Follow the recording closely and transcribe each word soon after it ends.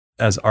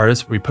as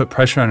artists, we put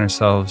pressure on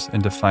ourselves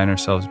and define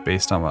ourselves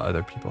based on what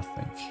other people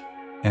think.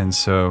 And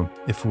so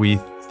if we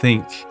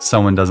think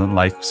someone doesn't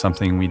like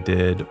something we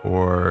did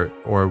or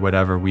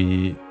whatever,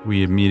 we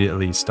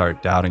immediately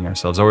start doubting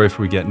ourselves. Or if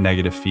we get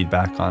negative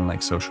feedback on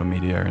like social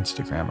media or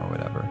Instagram or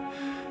whatever.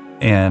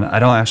 And I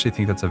don't actually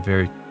think that's a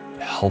very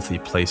healthy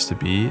place to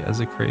be as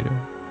a creator.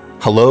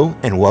 Hello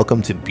and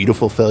welcome to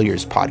Beautiful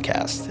Failures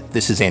podcast.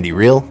 This is Andy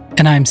Reel.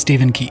 And I'm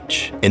Stephen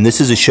Keach. And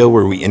this is a show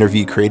where we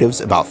interview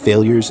creatives about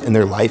failures in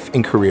their life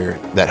and career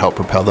that help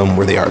propel them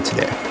where they are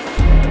today.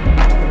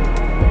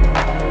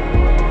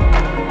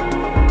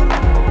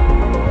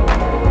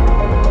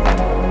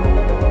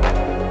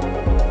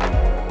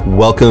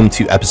 Welcome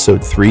to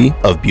episode 3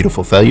 of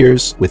Beautiful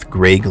Failures with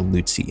Greg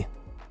Lutze.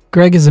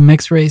 Greg is a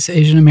mixed-race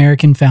Asian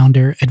American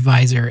founder,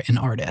 advisor, and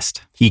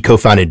artist. He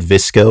co-founded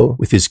Visco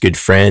with his good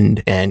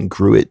friend and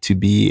grew it to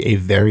be a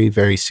very,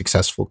 very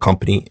successful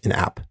company and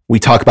app. We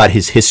talk about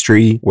his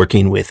history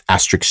working with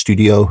Asterisk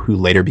Studio, who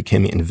later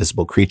became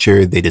Invisible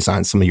Creature. They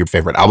designed some of your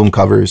favorite album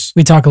covers.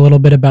 We talk a little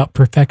bit about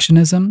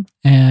perfectionism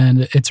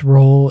and its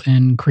role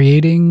in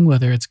creating,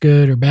 whether it's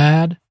good or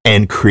bad.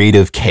 And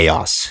creative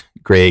chaos.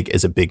 Greg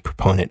is a big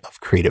proponent of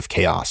creative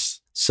chaos.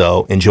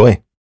 So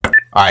enjoy.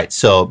 All right,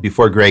 so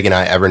before Greg and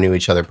I ever knew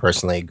each other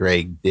personally,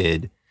 Greg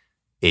did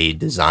a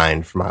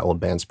design for my old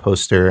band's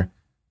poster.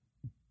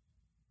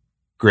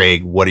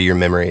 Greg, what are your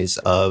memories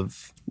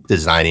of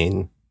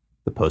designing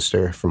the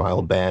poster for my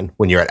old band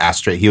when you're at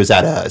Asterisk? He was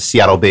at a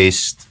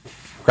Seattle-based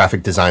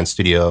graphic design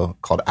studio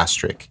called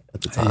Asterisk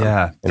at the time.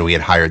 Yeah. And we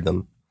had hired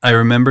them. I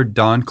remember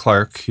Don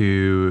Clark,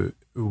 who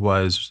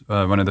was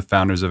one of the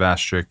founders of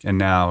Asterisk and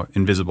now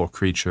Invisible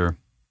Creature.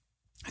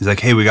 He's like,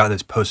 hey, we got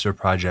this poster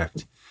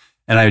project.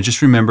 And I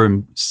just remember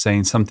him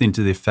saying something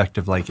to the effect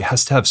of like, it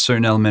has to have a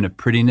certain element of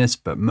prettiness,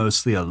 but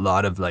mostly a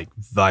lot of like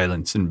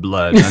violence and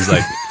blood. And I was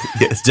like,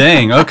 yes.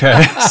 Dang,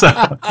 okay. So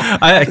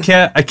I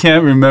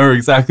can't remember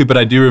exactly, but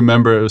I do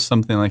remember it was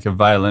something like a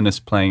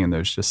violinist playing and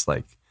there's just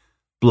like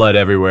blood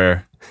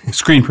everywhere.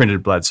 Screen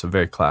printed blood, so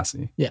very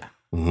classy. Yeah.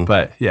 Mm-hmm.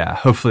 But yeah,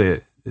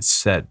 hopefully it's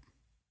said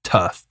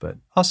tough, but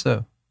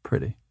also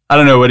pretty. I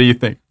don't know. What do you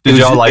think? Did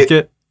y'all like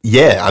it?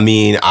 Yeah. I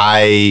mean,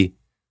 I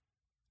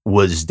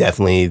was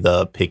definitely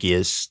the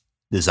pickiest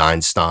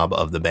design snob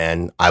of the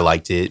band. I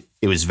liked it.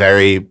 It was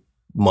very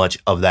much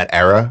of that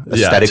era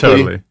aesthetically. Yeah,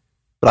 totally.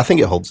 But I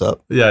think it holds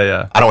up.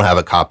 Yeah. I don't have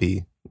a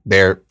copy.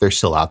 They're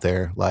still out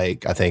there.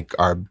 Like, I think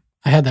I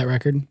had that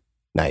record.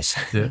 Nice.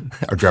 Yeah.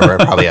 Our drummer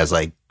probably has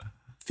like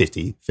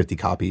 50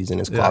 copies in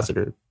his closet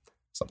or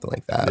something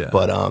like that. Yeah.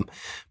 But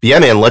yeah,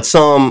 man, let's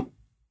I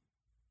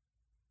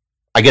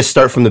guess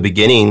start from the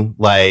beginning.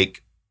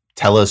 Like,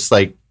 tell us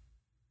like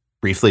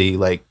briefly,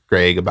 like,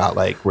 Greg, about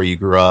like where you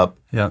grew up.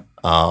 Yeah.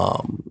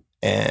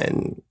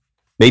 And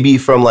maybe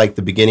from like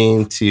the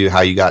beginning to how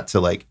you got to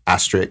like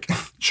Asterisk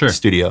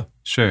Studio.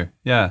 Sure.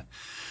 Yeah.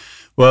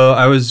 Well,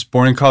 I was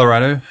born in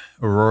Colorado,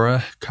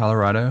 Aurora,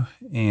 Colorado,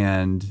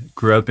 and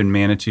grew up in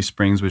Manitou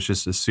Springs, which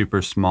is a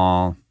super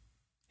small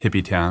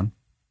hippie town.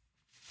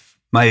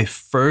 My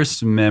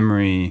first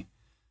memory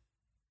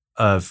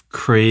of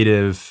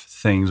creative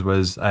things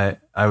was I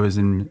was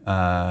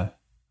 5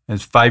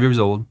 years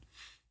old.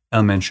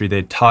 Elementary,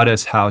 they taught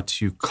us how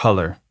to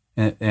color,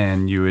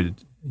 and you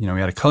would, we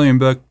had a coloring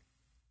book,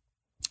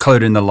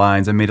 colored in the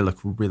lines. I made it look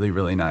really,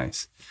 really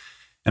nice.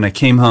 And I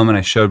came home and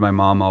I showed my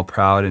mom all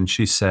proud, and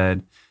she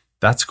said,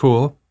 "That's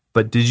cool,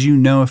 but did you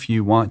know if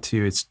you want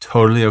to, it's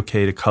totally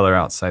okay to color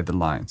outside the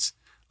lines.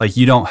 Like,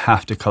 you don't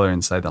have to color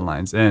inside the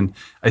lines." And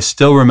I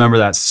still remember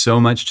that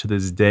so much to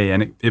this day,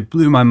 and it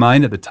blew my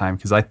mind at the time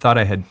because I thought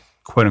I had,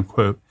 quote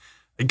unquote,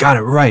 I got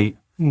it right.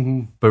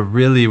 Mm-hmm. But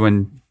really,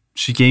 when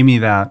she gave me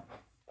that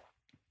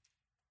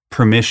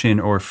permission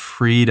or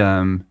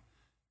freedom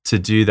to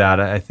do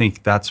that, I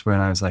think that's when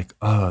I was like,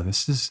 oh,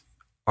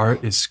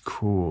 art is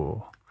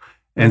cool.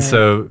 And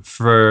so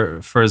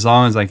for as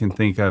long as I can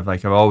think of,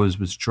 like, I've always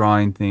was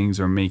drawing things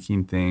or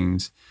making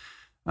things,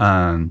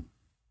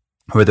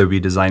 whether it be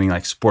designing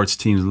like sports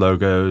teams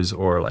logos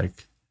or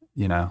like,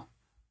 we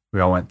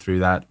all went through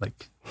that,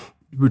 like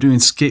we're doing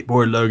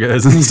skateboard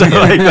logos and stuff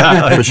like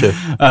that. Like, for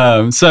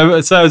sure.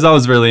 So I was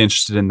always really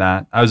interested in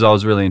that. I was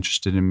always really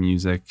interested in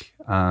music.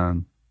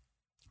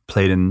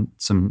 Played in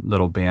some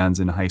little bands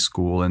in high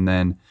school. And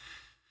then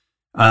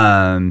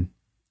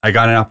I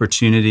got an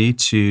opportunity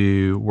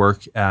to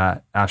work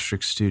at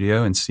Asterisk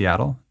Studio in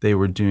Seattle. They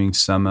were doing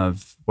some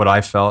of what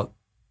I felt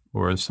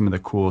were some of the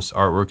coolest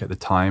artwork at the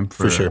time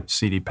for sure.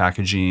 CD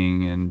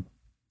packaging and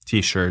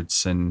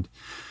T-shirts and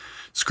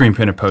screen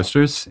printed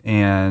posters.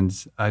 And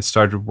I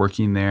started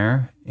working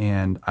there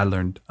and I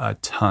learned a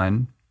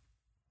ton.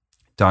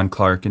 Don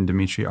Clark and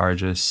Dimitri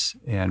Argis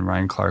and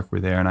Ryan Clark were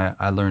there, and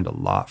I learned a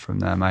lot from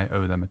them. I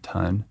owe them a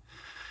ton.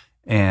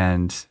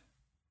 And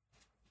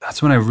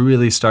that's when I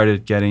really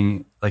started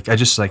getting, like, I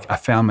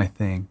found my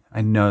thing.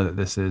 I know that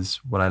this is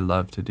what I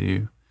love to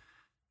do.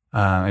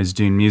 I was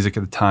doing music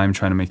at the time,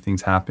 trying to make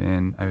things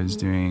happen. I was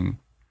doing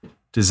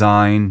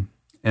design.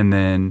 And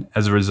then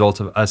as a result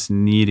of us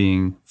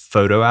needing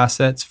photo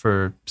assets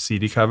for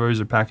CD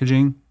covers or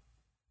packaging,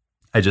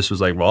 I just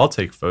was like, well, I'll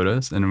take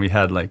photos. And we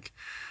had like,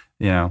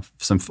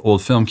 some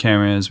old film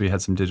cameras. We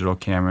had some digital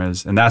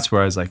cameras. And that's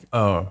where I was like,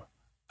 oh,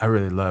 I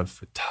really love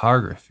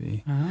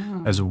photography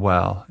as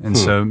well. And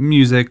so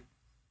music,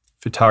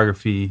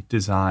 photography,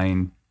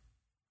 design,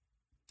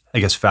 I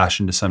guess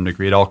fashion to some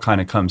degree, it all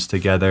kind of comes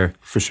together.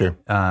 For sure.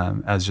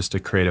 As just a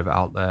creative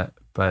outlet.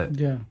 But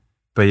Yeah.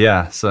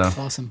 yeah, so. That's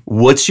awesome.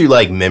 What's your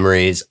like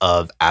memories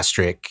of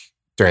Asterisk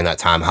during that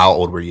time? How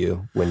old were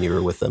you when you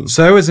were with them?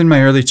 So I was in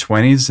my early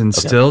 20s, and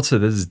still to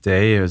this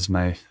day, it was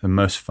the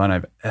most fun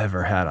I've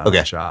ever had on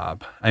a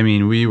job. I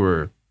mean, we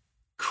were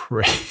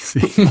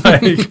crazy.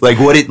 Like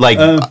what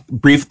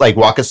did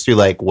walk us through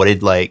like what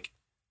did like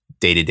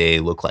day to day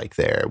look like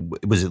there?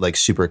 Was it like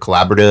super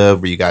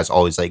collaborative? Were you guys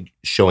always like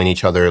showing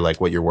each other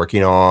like what you're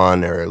working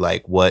on, or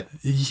like what?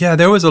 Yeah,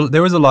 there was a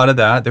lot of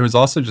that. There was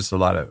also just a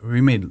lot of, we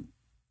made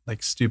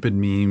like stupid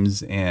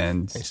memes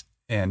and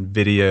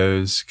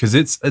videos, because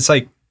it's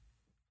like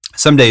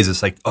some days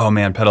it's like, oh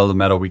man, pedal to the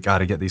metal, we got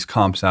to get these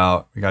comps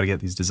out, we got to get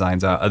these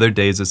designs out. Other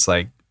days it's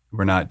like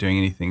we're not doing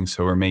anything,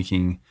 so we're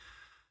making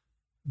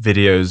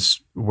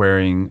videos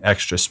wearing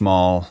extra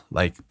small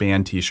like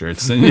band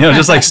t-shirts and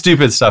just like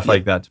stupid stuff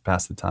like that to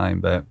pass the time.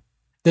 But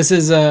this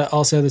is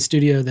also the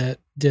studio that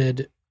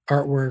did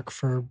artwork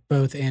for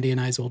both Andy and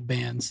I's old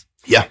bands.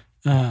 Yeah.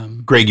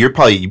 Greg, you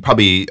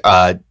probably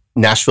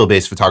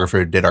Nashville-based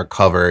photographer did our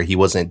cover. He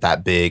wasn't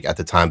that big at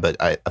the time, but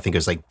I think it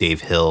was like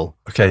Dave Hill.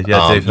 Okay,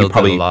 yeah, Dave Hill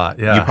did a lot.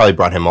 Yeah, you probably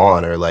brought him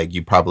on, or like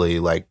you probably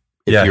like.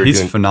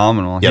 He's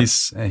phenomenal.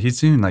 Yep.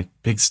 He's doing like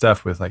big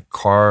stuff with like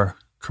car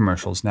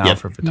commercials now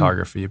for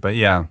photography. But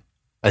yeah,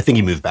 I think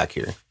he moved back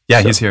here.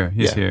 Yeah, so, he's here.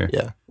 He's here.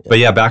 Yeah. But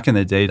yeah, back in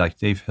the day, like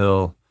Dave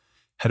Hill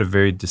had a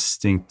very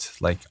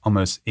distinct, like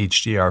almost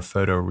HDR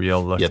photo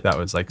reel look that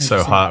was like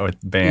so hot with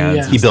bands.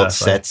 Yeah. He built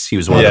sets. He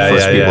was one of the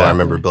first people I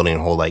remember Yeah. building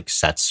whole like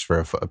sets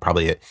for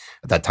probably at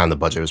that time the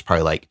budget was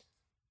probably like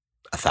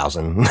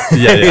 1,000.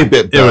 Yeah.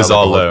 It was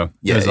all low.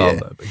 Yeah, it was all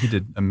low. But he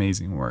did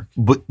amazing work.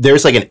 But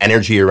there's like an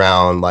energy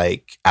around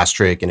like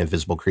Asterisk and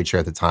Invisible Creature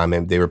at the time,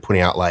 and they were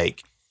putting out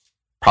like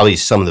probably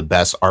some of the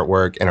best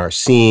artwork in our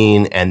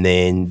scene, and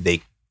then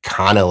they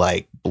kind of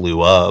like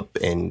blew up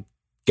and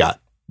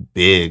got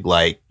big.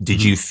 Like,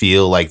 did you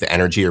feel like the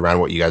energy around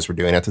what you guys were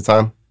doing at the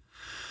time?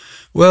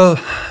 Well,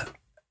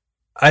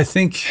 I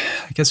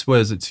guess what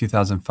is it,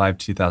 2005,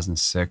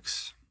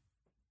 2006,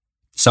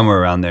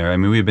 somewhere around there. I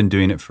mean, we've been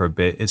doing it for a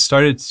bit. It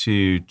started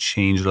to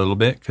change a little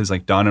bit because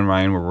like Don and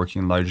Ryan were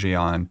working largely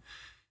on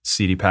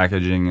CD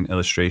packaging and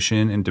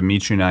illustration, and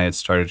Dimitri and I had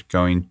started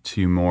going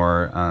to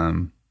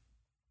more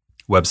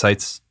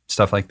websites,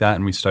 stuff like that,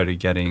 and we started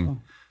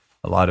getting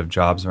a lot of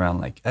jobs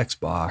around like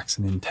Xbox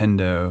and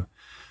Nintendo.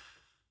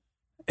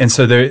 And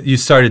so there, you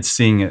started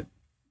seeing it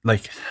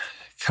like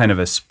kind of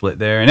a split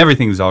there, and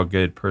everything's all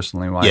good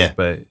personally wise,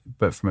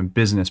 but from a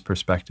business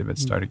perspective, it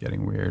started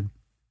getting weird.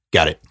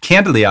 Got it.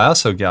 Candidly, I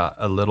also got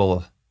I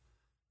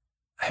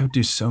would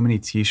do so many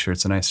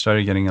t-shirts, and I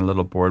started getting a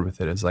little bored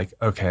with it. It's like,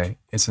 okay,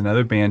 it's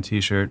another band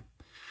t-shirt.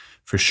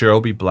 For sure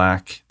it'll be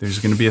black. There's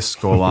going to be a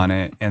skull on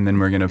it, and then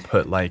we're going to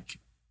put like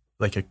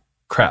a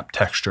crap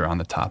texture on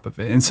the top of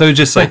it. And so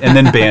just like, and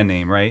then band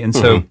name, right? And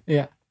so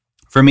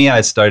for me,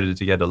 I started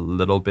to get a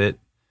little bit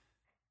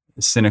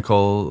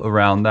cynical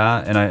around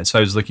that. And so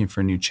I was looking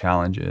for new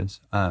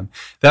challenges.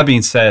 That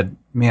being said,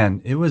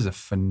 man, it was a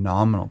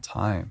phenomenal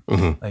time.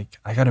 Like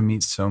I got to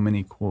meet so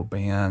many cool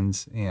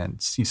bands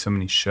and see so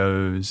many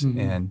shows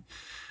and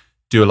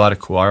do a lot of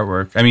cool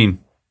artwork. I mean,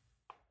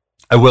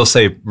 I will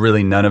say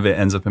really none of it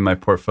ends up in my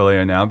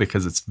portfolio now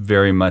because it's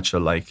very much a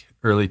like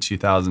early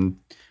 2000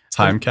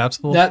 time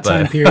capsule. That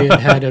time period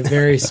had a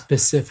very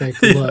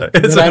specific look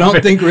that I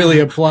don't think really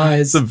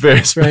applies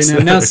right now.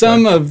 Now,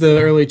 some of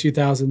the early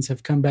 2000s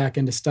have come back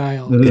into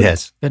style.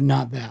 Yes. But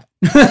not that.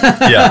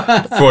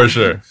 Yeah, for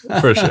sure.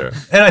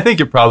 And I think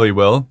it probably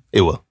will.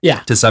 It will.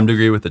 Yeah. To some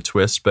degree with a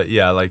twist. But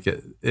yeah, like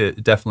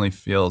it definitely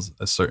feels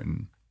a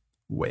certain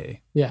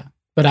way. Yeah.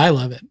 But I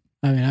love it.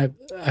 I mean,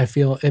 I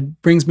feel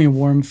it brings me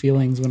warm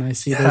feelings when I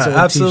see those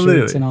old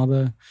t-shirts and all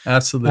the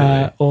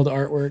old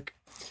artwork.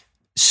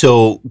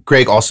 So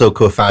Greg also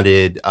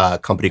co-founded a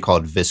company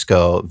called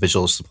Visco,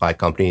 visual supply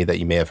company that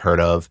you may have heard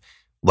of.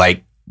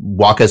 Like,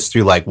 walk us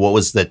through like what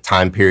was the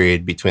time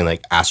period between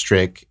like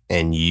Asterisk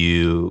and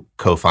you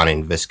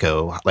co-founding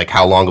Visco? Like,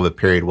 how long of a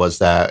period was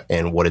that,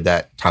 and what did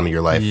that time of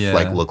your life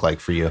like look like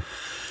for you?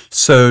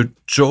 So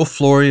Joel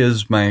Flory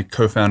is my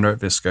co-founder at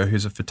Visco.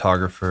 He's a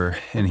photographer,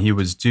 and he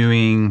was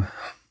doing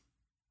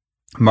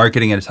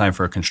marketing at a time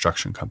for a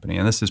construction company,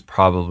 and this is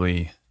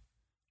probably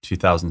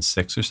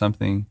 2006 or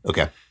something.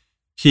 Okay.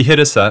 He hit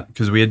us up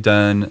because we had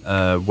done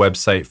a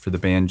website for the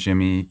band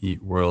Jimmy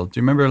Eat World. Do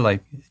you remember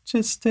like, it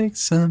just takes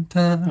some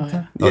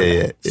time?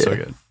 Yeah. So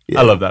good.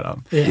 Yeah. I love that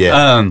album.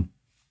 Yeah.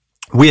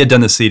 We had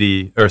done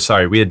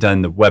we had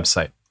done the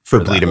website.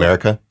 For Bleed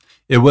America?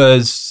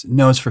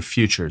 It's for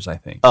Futures, I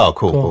think. Oh,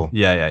 cool.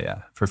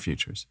 Yeah. For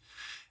Futures.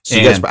 So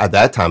you guys, at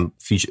that time,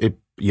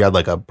 you had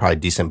like a probably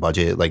decent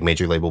budget, like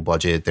major label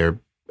budget. They're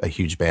a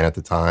huge band at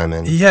the time.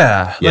 And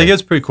like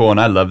it's pretty cool. And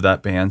I love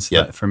that band. So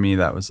Yep. for me,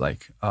 that was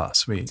like, oh,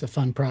 sweet. It's a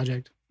fun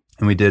project.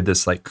 And we did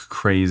this like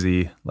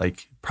crazy,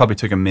 like probably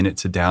took a minute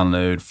to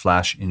download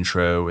Flash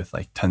intro with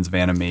like tons of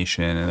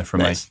animation and they're from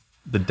Nice. like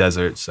the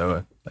desert.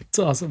 So like It's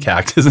awesome.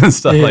 cactus and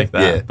stuff Yeah. like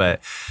that. Yeah.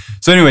 But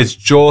so anyways,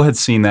 Joel had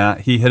seen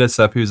that. He hit us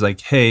up. He was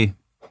like, hey,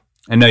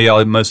 I know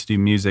y'all mostly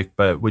do music,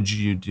 but would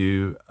you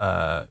do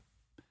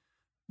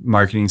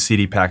marketing,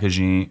 CD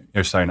packaging,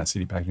 or sorry, not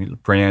CD packaging,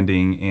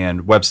 branding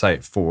and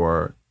website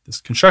for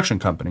this construction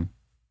company?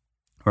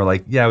 We're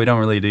like, yeah, we don't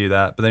really do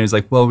that. But then he's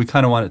like, well, we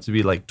kind of want it to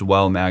be like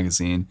Dwell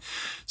magazine.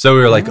 So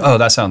we were like, oh,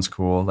 that sounds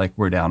cool. Like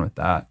we're down with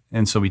that.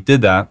 And so we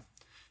did that.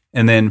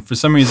 And then for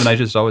some reason, I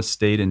just always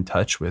stayed in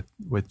touch with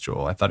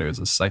Joel. I thought he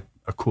was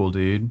a cool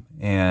dude.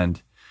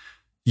 And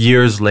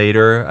years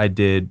later, I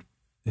did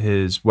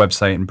his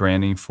website and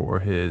branding for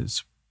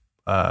his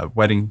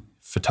wedding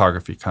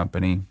photography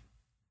company.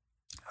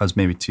 That was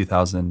maybe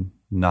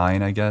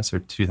 2009, I guess, or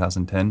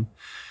 2010. And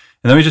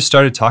then we just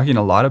started talking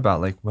a lot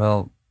about like,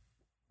 well,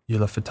 you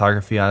love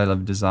photography, I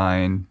love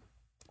design.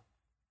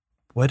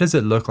 What does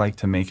it look like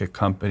to make a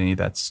company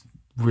that's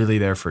really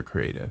there for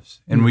creatives?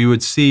 And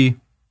we'd see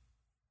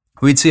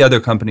other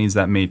companies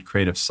that made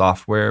creative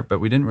software, but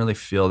we didn't really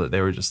feel that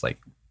they were just like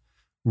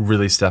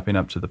really stepping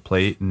up to the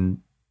plate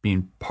and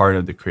being part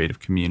of the creative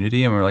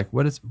community. And we're like,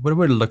 what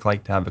would it look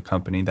like to have a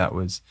company that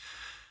was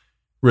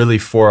really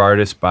for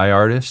artists by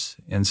artists?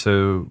 And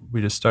so we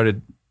just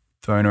started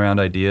throwing around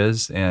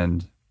ideas.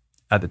 And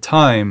at the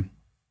time,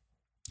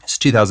 it's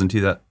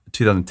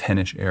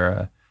 2010-ish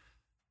era,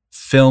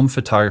 film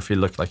photography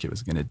looked like it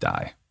was going to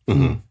die,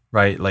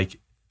 right? Like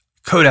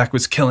Kodak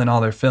was killing all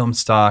their film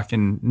stock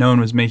and no one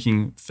was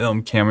making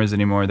film cameras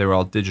anymore. They were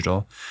all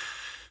digital.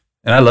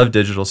 And I love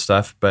digital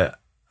stuff, but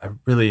I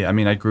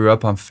grew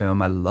up on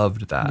film. I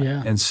loved that.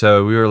 Yeah. And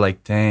so we were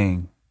like,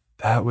 dang,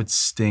 that would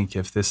stink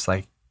if this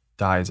like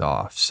dies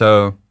off.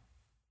 So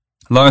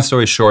long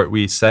story short,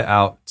 we set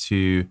out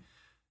to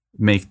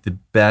make the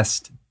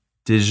best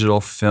digital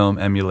film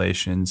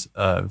emulations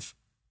of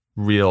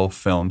real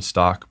film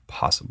stock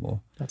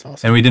possible. That's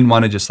awesome. And we didn't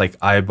want to just like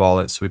eyeball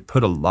it. So we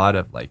put a lot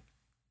of like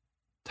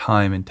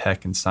time and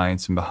tech and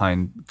science and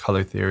behind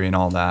color theory and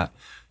all that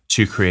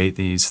to create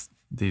these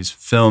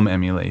film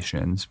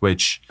emulations,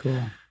 which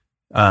Cool.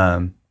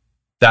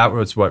 That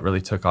was what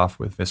really took off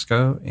with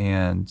Visco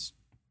and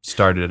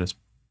started us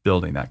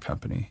building that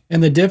company.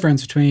 And the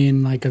difference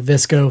between like a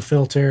Visco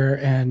filter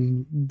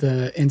and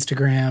the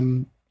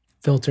Instagram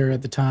filter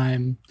at the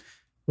time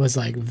was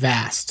like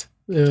vast.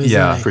 It was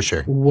like for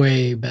sure.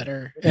 way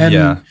better.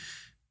 And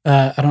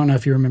I don't know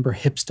if you remember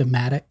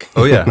Hipstamatic.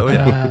 Oh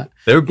yeah.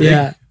 They were big.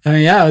 Yeah.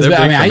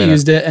 I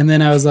used it, and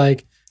then I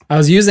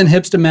was using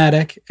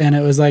Hipstamatic, and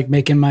it was like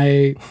making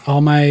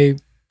all my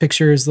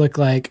pictures look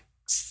like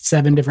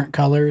 7 different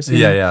colors.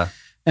 Yeah.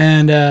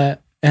 And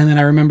then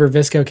I remember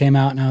Visco came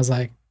out, and I was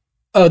like,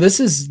 oh, this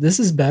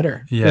is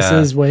better. Yeah. This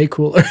is way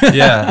cooler.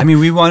 Yeah. I mean,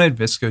 we wanted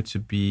Visco to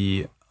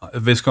be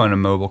Visco on a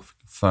mobile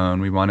phone.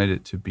 We wanted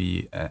it to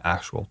be an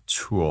actual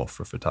tool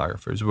for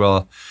photographers.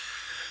 Well,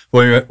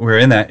 we're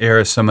in that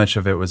era, so much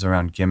of it was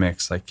around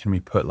gimmicks. Like, can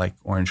we put like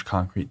orange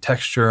concrete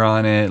texture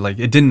on it? Like,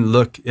 it didn't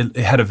look, it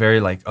had a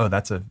very like, oh,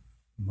 that's a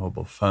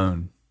mobile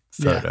phone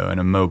photo and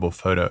a mobile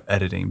photo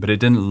editing, but it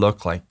didn't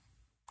look like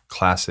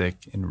classic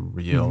and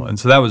real. Mm-hmm. And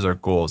so that was our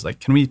goal, is like,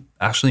 can we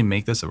actually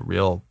make this a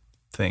real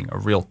thing, a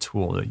real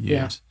tool to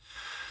use?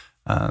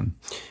 Yeah.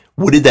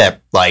 What did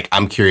that, like,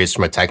 I'm curious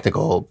from a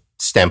technical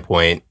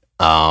standpoint,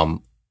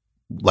 what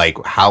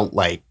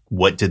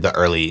did the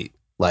early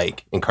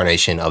like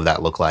incarnation of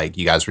that look like?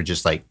 You guys were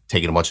just like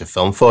taking a bunch of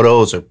film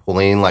photos or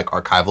pulling like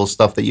archival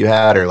stuff that you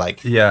had, or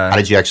like, how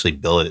did you actually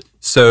build it?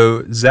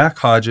 So Zach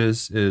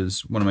Hodges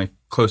is one of my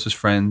closest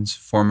friends,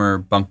 former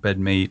bunk bed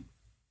mate,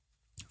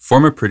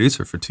 former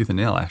producer for Tooth and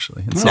Nail,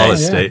 actually, in Solid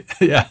State.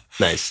 Yeah.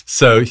 Nice.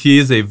 So he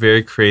is a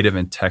very creative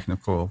and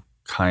technical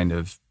kind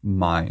of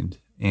mind.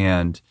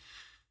 And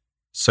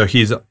so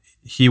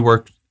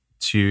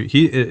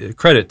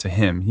credit to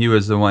him. He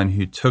was the one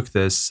who took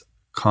this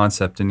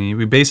concept, and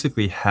we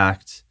basically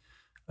hacked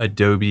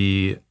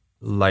Adobe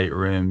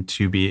Lightroom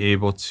to be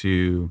able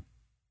to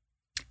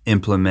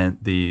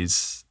implement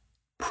these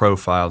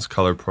profiles,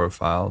 color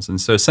profiles. And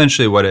so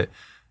essentially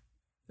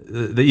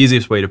the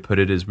easiest way to put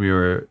it is we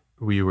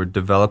were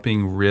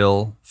developing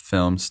real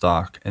film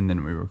stock, and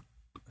then we were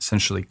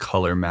essentially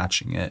color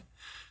matching it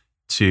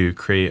to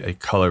create a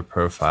color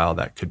profile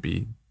that could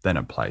be then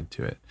applied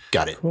to it.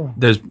 Got it. Cool.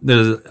 There's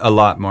a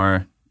lot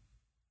more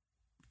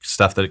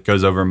stuff that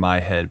goes over my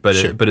head, but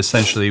Sure. but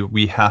essentially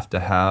we have to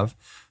have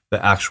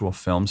the actual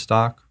film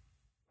stock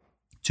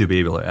to be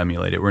able to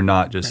emulate it. We're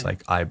not just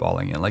like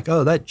eyeballing it, like,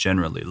 oh, that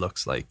generally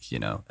looks like,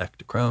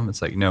 Ektachrome.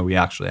 It's like, no, we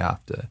actually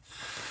have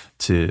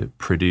to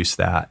produce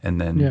that,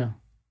 and then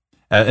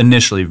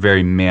initially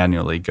very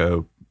manually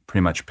go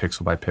pretty much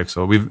pixel by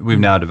pixel. We've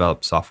now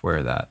developed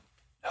software that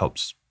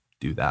helps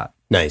do that.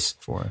 Nice.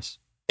 For us.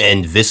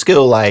 And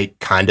Visco like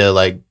kind of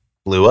like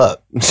blew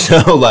up.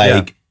 So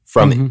like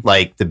from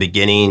like the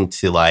beginning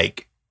to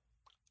like,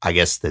 I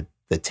guess the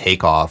the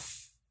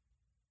takeoff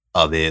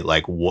of it,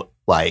 like what,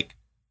 like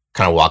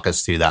kind of walk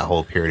us through that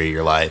whole period of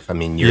your life. I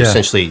mean, you're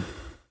essentially,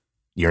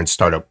 you're in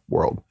startup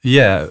world.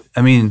 Yeah.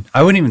 I mean,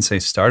 I wouldn't even say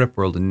startup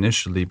world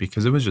initially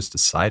because it was just a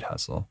side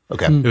hustle.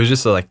 Okay. It was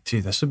just like,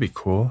 dude, this would be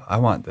cool. I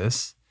want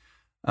this.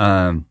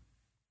 And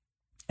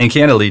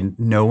candidly,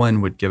 no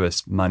one would give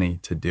us money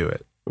to do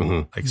it.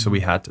 So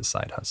we had to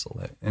side hustle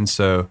it. And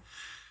so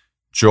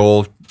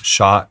Joel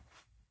shot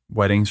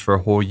weddings for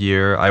a whole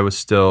year. I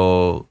was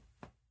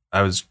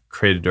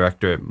creative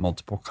director at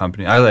multiple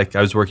companies.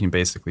 I was working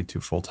basically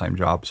 2 full-time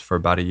jobs for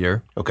about a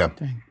year. Okay.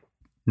 Dang.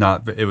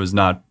 It was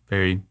not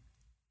very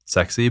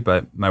sexy,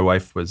 but my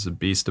wife was a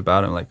beast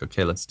about it. I'm like,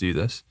 okay, let's do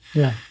this.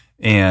 Yeah.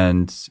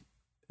 And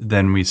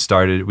then we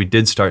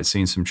did start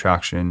seeing some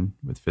traction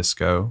with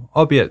Visco,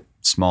 albeit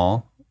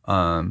small.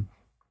 And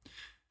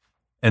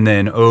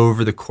then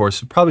over the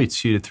course of probably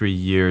 2 to 3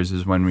 years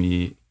is when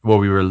we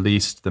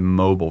released the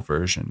mobile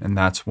version. And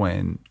that's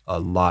when a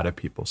lot of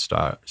people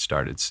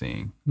started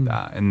seeing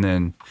that. And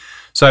then,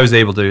 so I was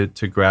able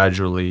to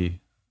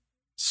gradually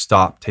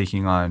stop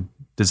taking on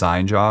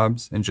design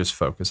jobs and just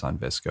focus on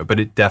Visco. But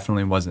it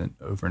definitely wasn't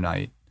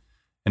overnight.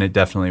 And it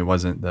definitely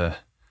wasn't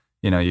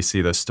you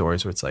see those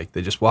stories where it's like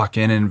they just walk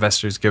in and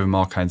investors give them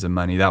all kinds of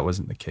money. That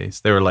wasn't the case.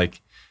 They were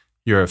like,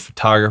 you're a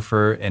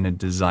photographer and a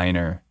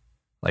designer.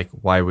 Like,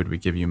 why would we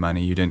give you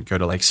money? You didn't go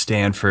to like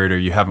Stanford or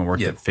you haven't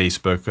worked at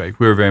Facebook. Like,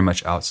 we were very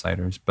much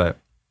outsiders. But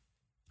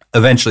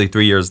eventually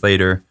 3 years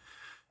later,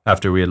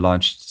 after we had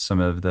launched some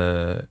of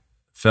the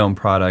film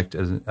product,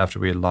 after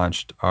we had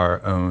launched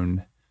our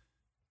own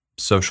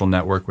social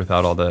network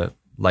without all the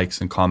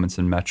likes and comments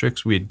and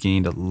metrics, we had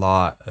gained a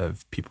lot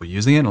of people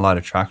using it and a lot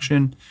of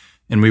traction.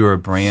 And we were a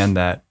brand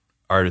that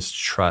artists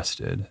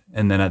trusted.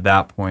 And then at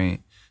that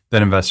point,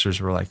 then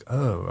investors were like,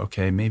 oh,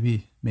 okay,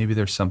 maybe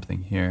there's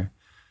something here.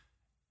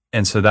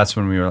 And so that's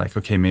when we were like,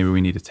 okay, maybe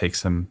we need to take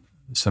some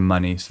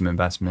money, some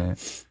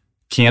investment.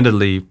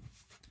 Candidly,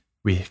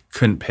 we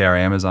couldn't pay our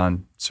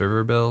Amazon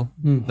server bill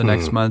the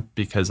next month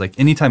because like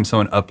anytime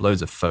someone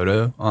uploads a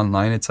photo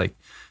online, it's like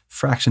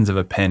fractions of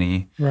a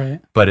penny, right?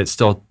 But it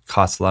still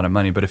costs a lot of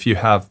money. But if you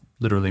have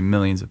literally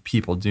millions of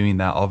people doing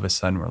that, all of a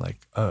sudden we're like,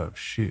 oh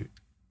shoot,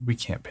 we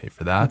can't pay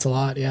for that. That's a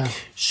lot, yeah.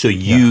 So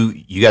you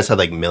guys had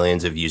like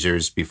millions of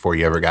users before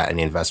you ever got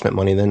any investment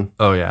money then?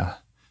 Oh yeah.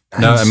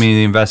 Nice. No, I mean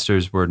the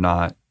investors were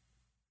not.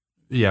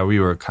 Yeah, we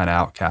were kind of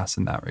outcasts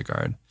in that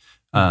regard.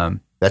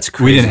 That's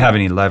crazy. We didn't have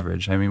any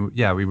leverage. I mean,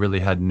 yeah, we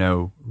really had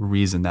no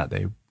reason that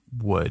they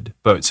would.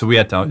 But so we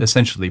had to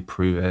essentially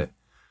prove it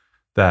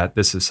that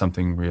this is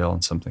something real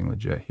and something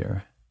legit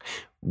here.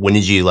 When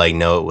did you like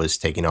know it was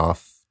taking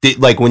off?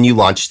 Like when you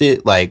launched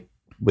it, like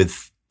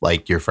with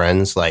like your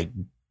friends, like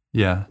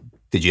yeah,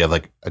 did you have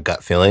like a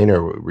gut feeling,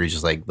 or were you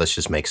just like, let's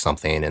just make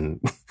something? And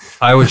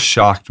I was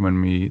shocked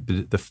when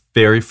the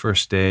very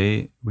first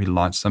day we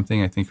launched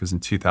something. I think it was in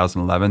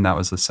 2011. That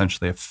was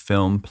essentially a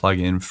film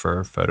plugin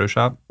for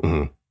Photoshop,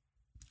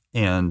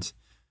 and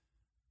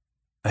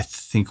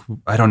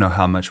I don't know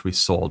how much we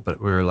sold, but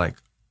we were like,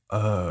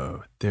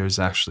 oh, there's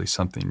actually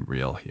something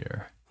real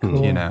here,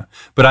 Cool.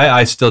 But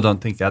I still don't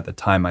think at the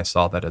time I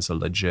saw that as a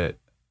legit.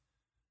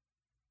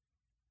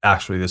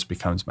 Actually, this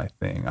becomes my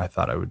thing. I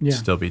thought I would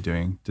still be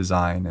doing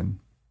design and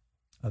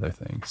other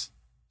things.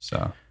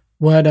 So,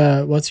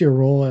 what's your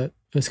role at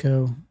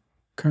Visco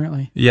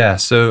currently? Yeah,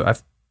 so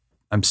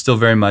I'm still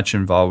very much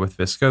involved with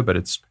Visco, but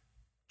it's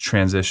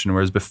transition.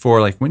 Whereas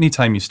before, like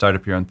anytime you start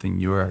up your own thing,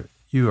 you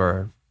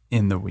are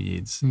in the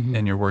weeds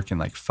and you're working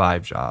like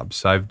 5 jobs.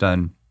 So I've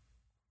done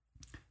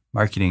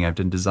marketing, I've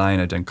done design,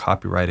 I've done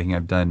copywriting,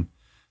 I've done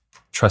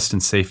trust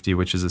and safety,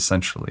 which is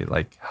essentially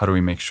like, how do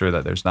we make sure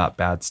that there's not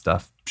bad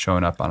stuff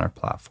showing up on our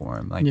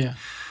platform? Like,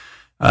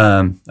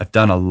 I've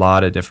done a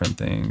lot of different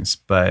things,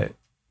 but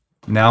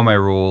now my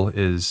role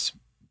is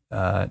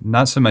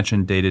not so much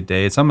in day to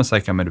day. It's almost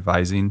like I'm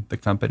advising the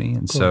company.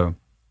 And so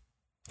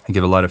I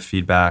give a lot of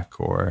feedback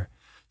or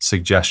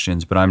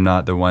suggestions, but I'm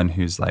not the one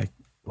who's like,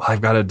 well,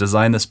 I've got to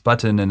design this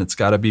button and it's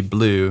got to be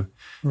blue.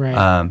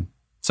 Right.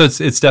 So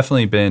it's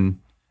definitely been,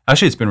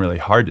 actually, it's been really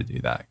hard to do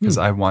that because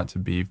I want to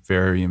be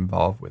very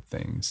involved with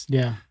things.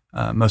 Yeah.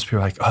 Most people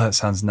are like, oh, that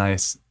sounds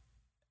nice.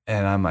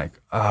 And I'm like,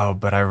 oh,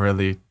 but I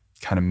really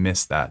kind of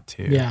miss that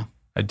too. Yeah.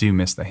 I do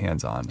miss the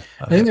hands-on.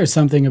 I think there's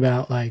something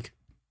about like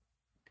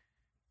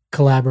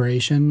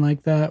collaboration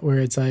like that where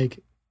it's like,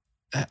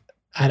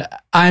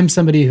 I'm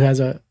somebody who has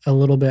a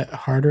little bit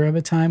harder of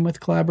a time with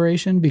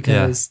collaboration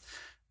because,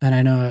 and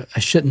I know I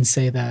shouldn't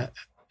say that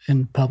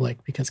in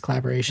public because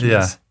collaboration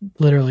is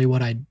literally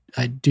what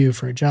I do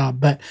for a job.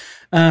 But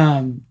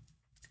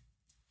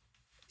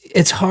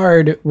it's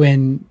hard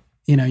when,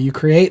 you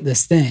create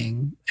this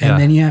thing and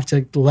then you have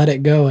to let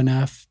it go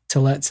enough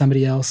to let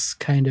somebody else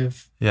kind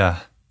of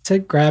to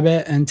grab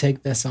it and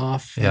take this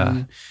off.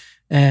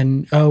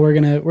 And we're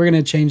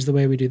gonna change the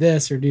way we do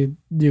this or do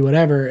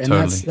whatever. And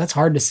that's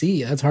hard to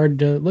see. That's hard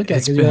to look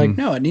at because you're like,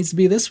 no, it needs to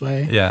be this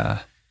way. Yeah.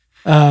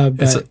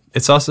 But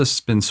it's also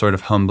been sort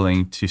of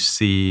humbling to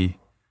see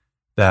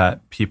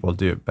that people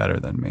do it better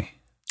than me.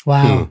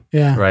 Wow.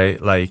 Yeah.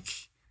 Right. Like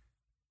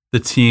the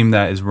team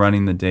that is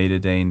running the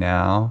day-to-day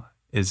now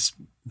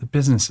the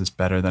business is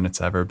better than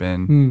it's ever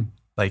been.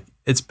 Like,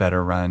 it's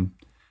better run.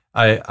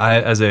 I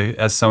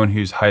as someone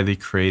who's highly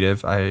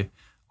creative, I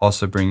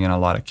also bring in a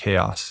lot of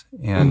chaos.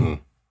 And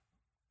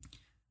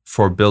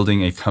for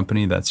building a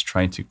company that's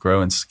trying to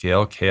grow and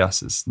scale,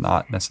 chaos is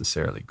not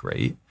necessarily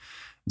great.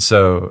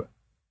 So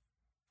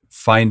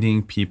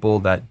finding people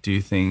that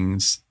do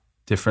things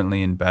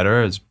differently and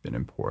better has been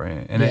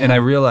important. And I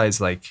realize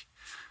like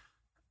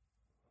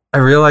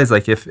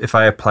if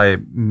I apply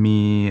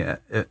me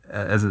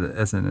as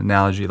an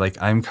analogy, like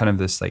I'm kind of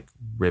this like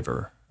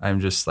river. I'm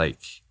just like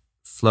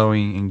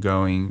flowing and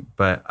going,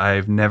 but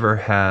I've not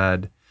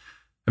had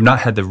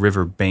the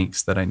river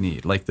banks that I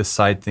need, like the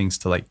side things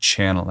to like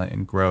channel it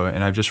and grow it.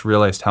 And I've just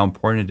realized how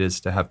important it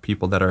is to have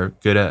people that are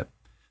good at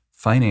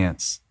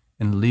finance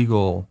and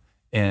legal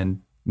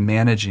and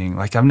managing.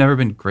 Like, I've never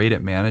been great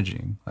at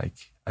managing.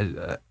 Like,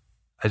 I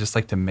just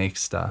like to make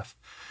stuff.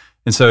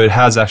 And so it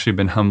has actually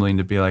been humbling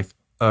to be like,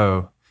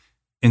 oh,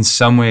 in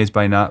some ways,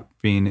 by not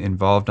being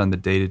involved on the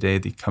day-to-day,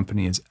 the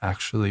company is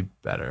actually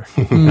better.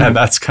 And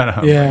that's kind of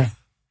humbling.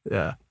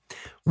 Yeah.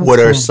 What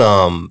are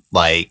some,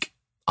 like,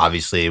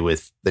 obviously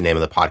with the name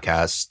of the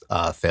podcast,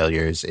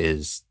 failures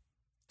is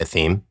a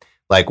theme.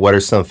 Like, what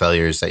are some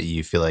failures that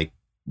you feel like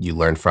you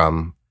learned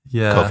from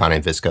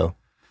co-founding Visco?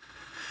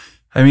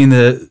 I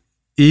mean,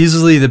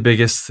 easily the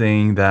biggest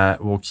thing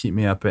that will keep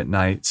me up at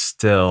night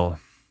still,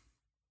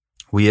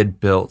 we had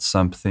built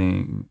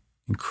something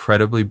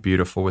incredibly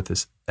beautiful with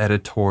this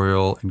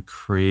editorial and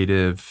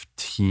creative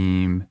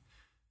team.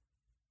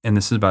 And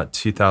this is about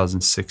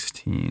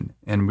 2016.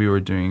 And we were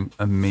doing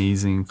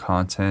amazing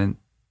content,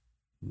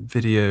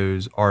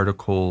 videos,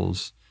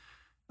 articles.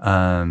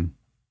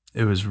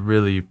 It was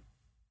really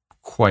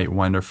quite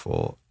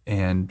wonderful.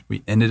 And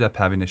we ended up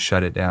having to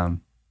shut it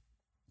down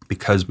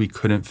because we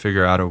couldn't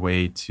figure out a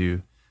way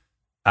to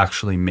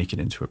actually make it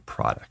into a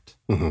product.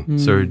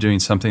 So we're doing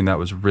something that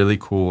was really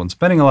cool and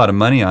spending a lot of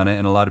money on it,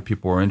 and a lot of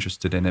people were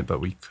interested in it, but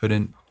we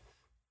couldn't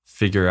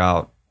figure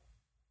out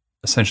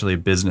essentially a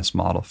business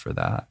model for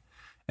that.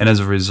 And as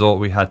a result,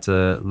 we had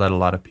to let a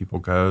lot of people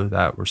go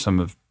that were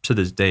to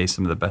this day,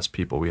 some of the best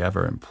people we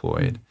ever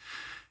employed.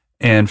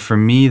 And for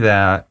me,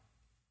 that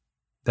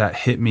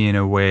hit me in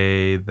a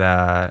way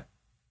that,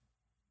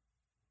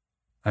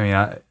 I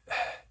mean,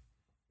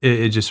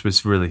 it just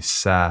was really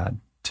sad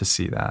to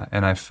see that.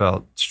 And I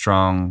felt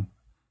strong.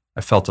 I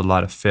felt a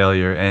lot of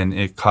failure, and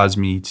it caused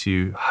me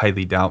to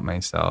highly doubt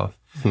myself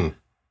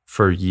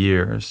for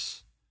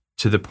years,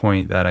 to the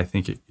point that I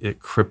think it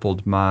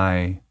crippled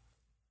my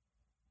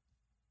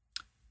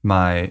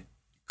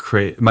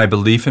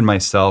belief in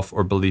myself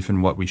or belief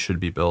in what we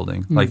should be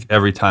building. Like,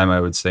 every time I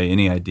would say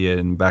any idea,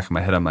 in the back of my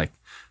head, I'm like,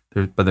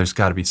 there's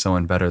got to be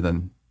someone better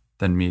than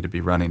me to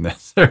be running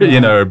this, or,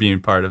 or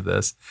being part of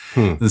this.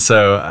 And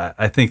so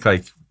I think,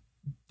 like,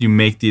 you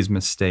make these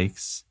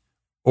mistakes,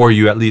 or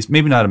you at least,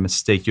 maybe not a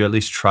mistake, you at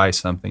least try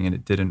something and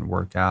it didn't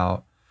work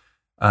out.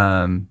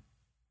 And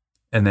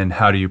then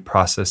how do you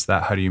process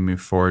that? How do you move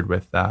forward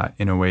with that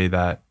in a way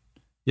that,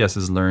 yes,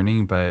 is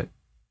learning, but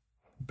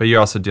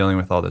you're also dealing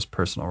with all those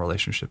personal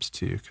relationships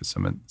too, because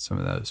some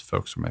of those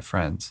folks were my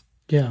friends.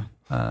 Yeah.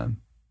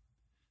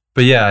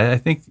 But yeah, I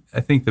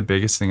think the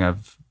biggest thing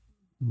I've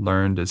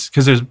learned is,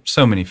 because there's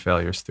so many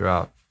failures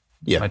throughout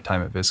my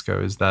time at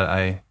Visco, is that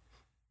I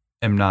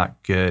am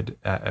not good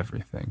at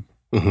everything.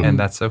 And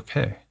that's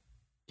okay.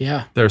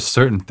 Yeah. There are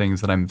certain things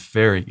that I'm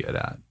very good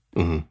at.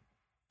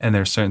 And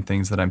there are certain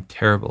things that I'm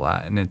terrible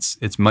at. And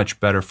it's much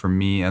better for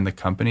me and the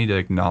company to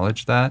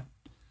acknowledge that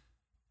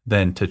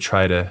than to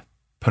try to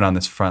put on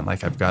this front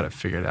like I've got it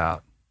figured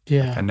out.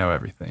 Yeah. Like I know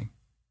everything.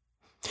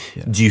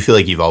 Yeah. Do you feel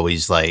like you've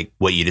always, like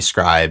what you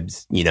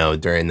described,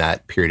 during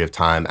that period of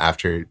time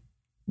after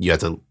you had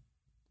to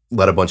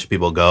let a bunch of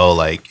people go,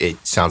 like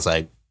it sounds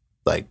like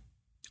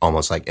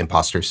almost like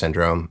imposter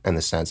syndrome, in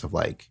the sense of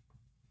like,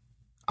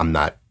 I'm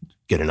not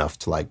good enough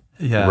to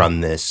run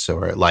this,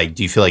 or like,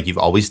 do you feel like you've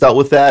always dealt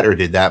with that, or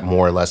did that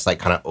more or less like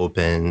kind of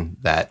open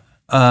that?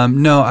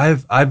 No,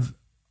 I've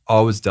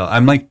always dealt.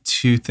 I'm like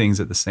two things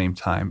at the same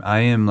time. I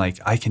am like,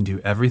 I can do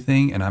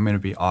everything and I'm going to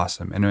be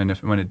awesome. And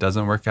when it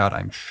doesn't work out,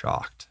 I'm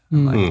shocked.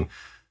 I'm like,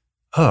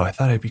 oh, I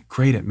thought I'd be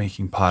great at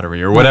making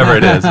pottery or whatever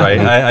it is, right?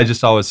 I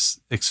just always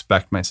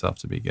expect myself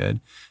to be good.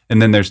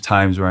 And then there's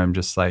times where I'm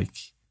just like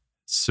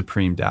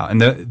supreme doubt.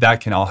 And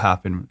that can all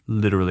happen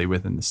literally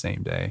within the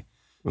same day.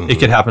 It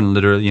could happen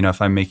literally,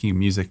 if I'm making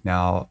music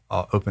now,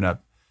 I'll open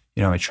up,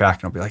 my track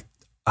and I'll be like,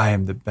 I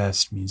am the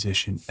best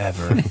musician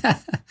ever.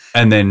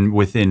 And then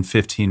within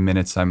 15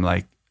 minutes, I'm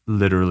like,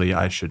 literally,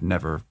 I should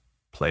never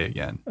play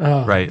again.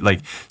 Oh. Right?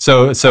 Like,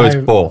 so it's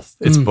both.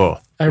 It's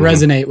both. I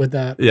resonate with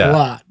that a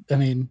lot. I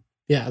mean,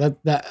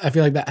 that I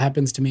feel like that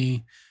happens to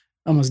me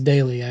almost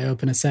daily. I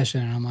open a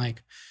session and I'm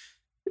like,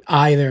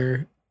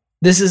 either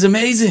this is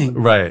amazing.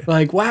 Right.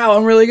 Like, wow,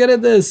 I'm really good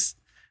at this.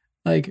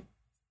 Like,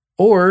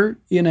 or,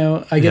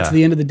 I get to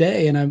the end of the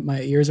day and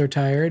my ears are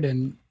tired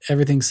and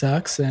everything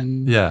sucks.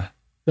 And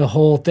the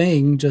whole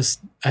thing just,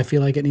 I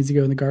feel like it needs to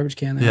go in the garbage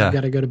can. And I've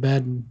got to go to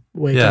bed and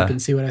wake up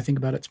and see what I think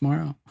about it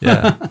tomorrow.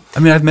 Yeah. I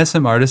mean, I've met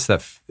some artists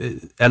that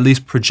at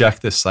least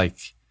project this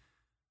like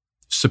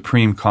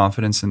supreme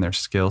confidence in their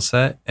skill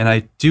set. And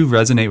I do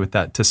resonate with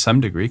that to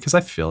some degree because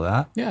I feel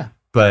that. Yeah.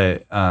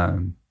 But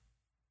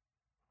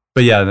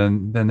yeah,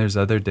 then there's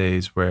other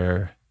days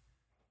where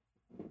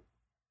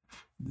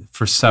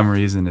for some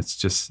reason it's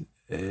just,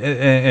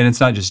 and it's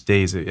not just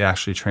days, it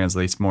actually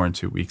translates more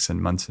into weeks and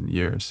months and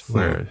years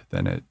where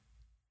then it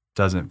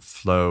doesn't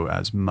flow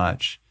as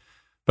much.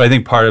 But I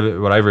think part of it,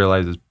 what I've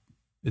realized is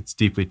it's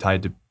deeply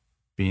tied to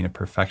being a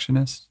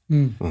perfectionist.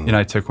 Mm-hmm. You know,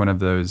 I took one of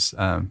those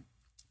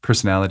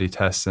personality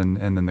tests and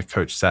then the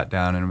coach sat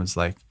down and was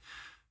like,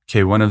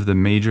 okay, one of the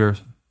major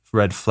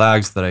red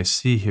flags that I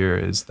see here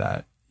is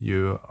that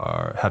you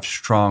have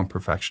strong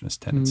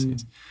perfectionist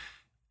tendencies.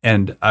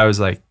 And I was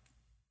like,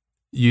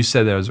 you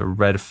said there was a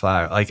red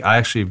flag. Like I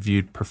actually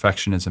viewed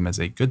perfectionism as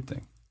a good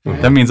thing.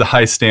 That means a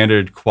high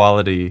standard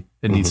quality.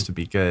 It needs to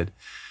be good.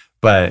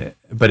 But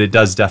it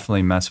does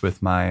definitely mess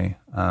with my,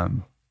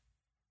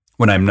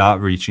 when I'm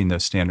not reaching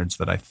those standards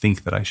that I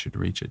think that I should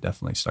reach, it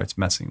definitely starts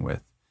messing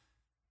with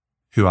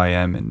who I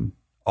am and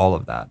all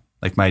of that.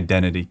 Like my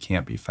identity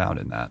can't be found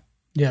in that.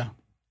 Yeah.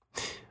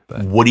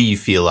 But what do you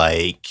feel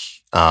like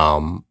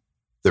the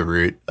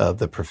root of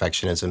the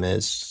perfectionism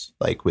is,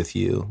 like with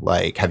you?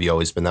 Like, have you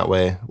always been that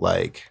way?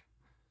 Like,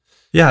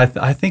 yeah,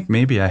 I think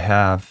maybe I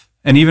have.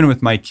 And even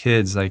with my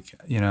kids, like,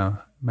 you know,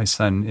 my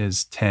son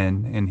is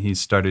 10 and he's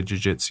started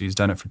jiu-jitsu. He's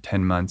done it for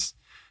 10 months.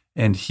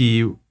 And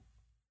he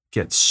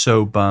gets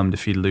so bummed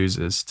if he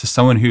loses to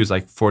someone who's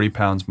like 40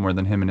 pounds more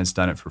than him and has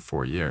done it for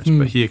 4 years.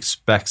 But he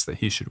expects that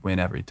he should win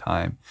every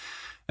time.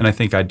 And I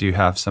think I do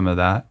have some of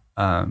that.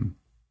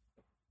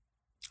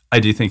 I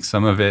do think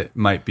some of it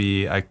might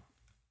be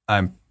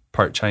I'm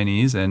part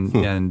Chinese,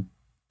 and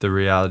the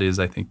reality is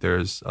I think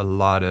there's a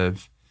lot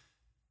of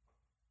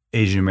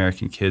Asian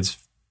American kids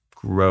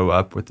grow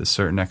up with a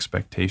certain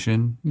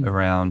expectation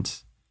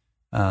around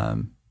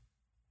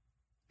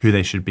who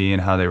they should be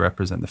and how they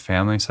represent the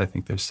family. So I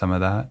think there's some of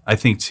that. I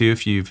think too,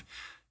 if you've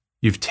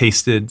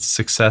tasted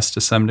success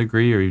to some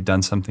degree or you've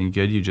done something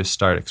good, you just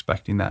start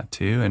expecting that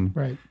too.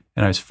 And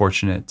I was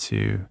fortunate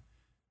to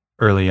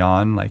early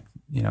on, like,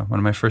 you know, one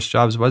of my first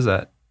jobs was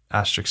at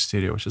Asterisk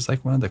Studio, which is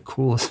like one of the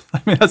coolest.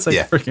 I mean, that's like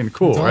freaking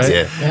cool,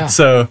 right? Yeah.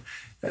 So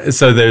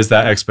there's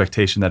that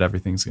expectation that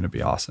everything's going to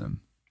be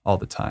awesome all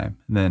the time.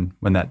 And then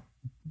when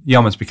you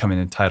almost become an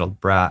entitled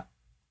brat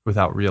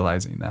without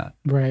realizing that.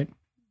 Right.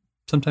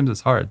 Sometimes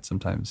it's hard.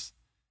 Sometimes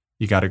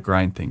you got to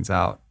grind things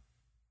out.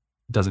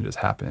 It doesn't just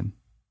happen.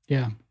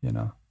 Yeah. You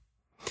know.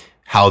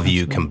 How have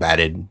you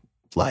combated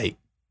like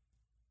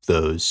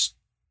those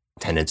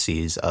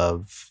tendencies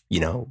of, you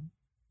know,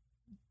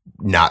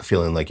 not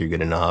feeling like you're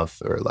good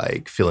enough or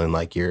like feeling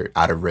like you're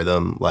out of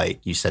rhythm? Like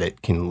you said,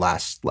 it can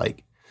last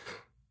like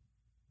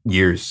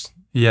years.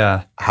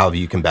 Yeah. How have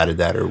you combated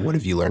that, or what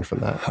have you learned from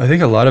that? I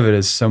think a lot of it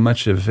is so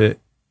much of it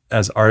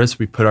as artists,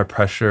 we put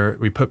pressure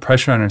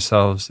on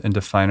ourselves and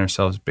define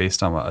ourselves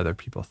based on what other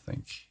people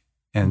think.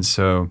 And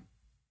so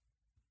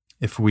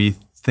if we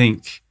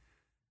think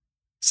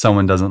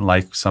someone doesn't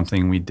like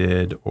something we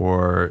did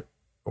or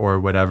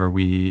whatever,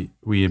 we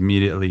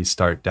immediately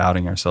start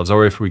doubting ourselves.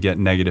 Or if we get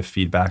negative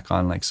feedback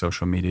on like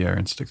social media or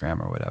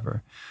Instagram or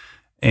whatever.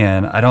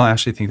 And I don't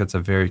actually think that's a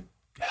very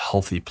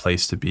healthy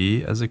place to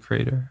be as a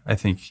creator. I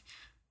think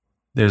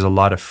there's a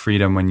lot of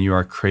freedom when you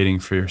are creating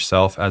for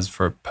yourself as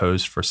for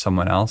opposed for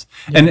someone else.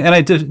 Yeah. And I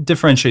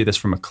differentiate this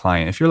from a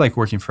client. If you're like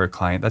working for a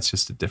client, that's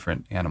just a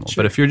different animal.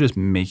 Sure. But if you're just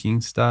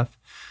making stuff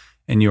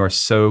and you are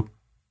so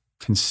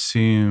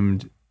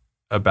consumed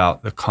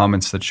about the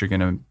comments that you're going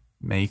to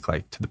make,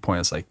 like to the point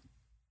it's like,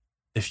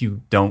 if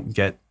you don't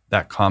get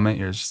that comment,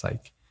 you're just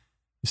like,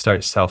 you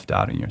start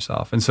self-doubting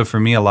yourself. And so for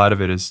me, a lot of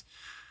it is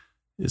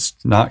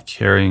not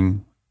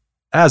caring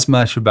as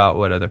much about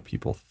what other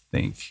people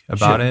think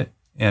about it.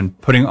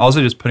 And putting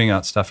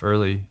out stuff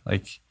early.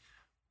 Like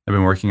I've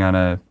been working on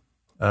a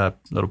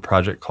little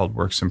project called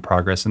Works in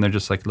Progress, and they're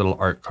just like little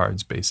art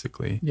cards,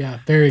 basically. Yeah,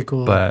 very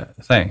cool. But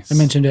thanks. I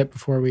mentioned it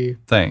before we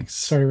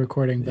started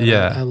recording. But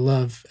yeah, I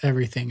love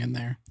everything in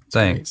there. It's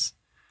thanks.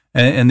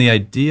 And the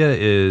idea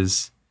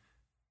is,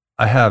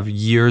 I have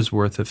years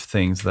worth of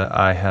things that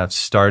I have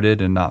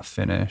started and not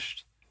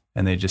finished,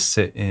 and they just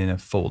sit in a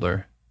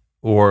folder.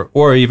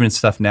 Or even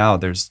stuff now,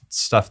 there's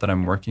stuff that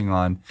I'm working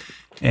on,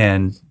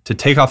 and to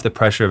take off the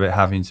pressure of it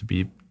having to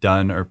be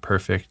done or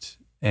perfect,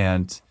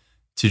 and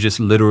to just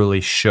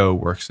literally show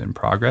works in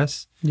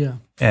progress. Yeah.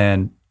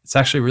 And it's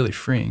actually really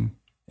freeing.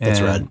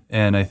 That's right.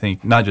 And I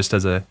think not just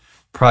as a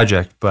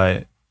project,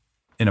 but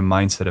in a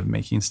mindset of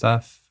making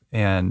stuff.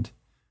 And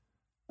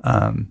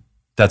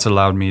that's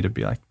allowed me to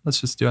be like,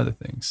 let's just do other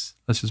things.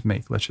 Let's just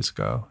make, let's just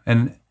go.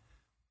 And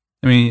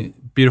I mean,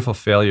 beautiful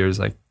failure is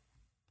like,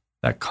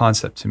 that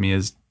concept to me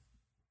is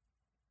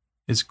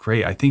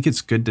great. I think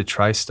it's good to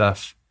try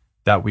stuff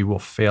that we will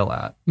fail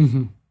at,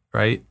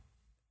 right?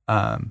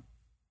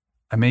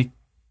 I make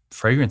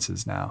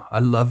fragrances now. I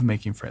love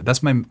making fragrances.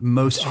 That's my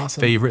most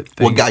favorite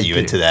thing. What got you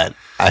into that?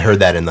 I heard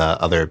that in the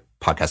other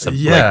podcast.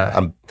 Yeah.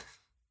 Like,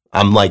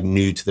 I'm like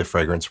new to the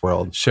fragrance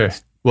world. Sure.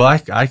 Well, I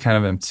kind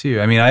of am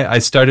too. I mean, I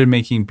started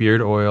making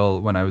beard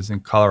oil when I was in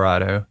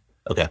Colorado.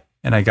 Okay.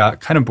 And I got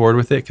kind of bored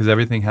with it because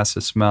everything has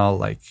to smell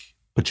like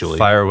patchouli,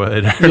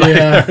 firewood. Or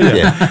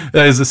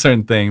that is a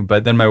certain thing.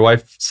 But then my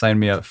wife signed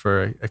me up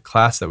for a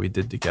class that we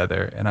did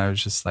together. And I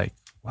was just like,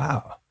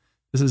 wow,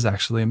 this is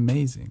actually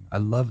amazing. I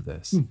love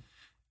this.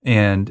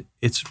 And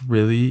it's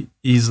really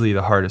easily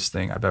the hardest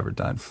thing I've ever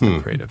done for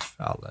a creative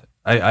outlet.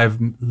 I've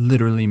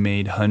literally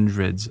made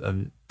hundreds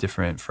of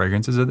different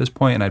fragrances at this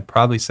point, and I'd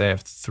probably say I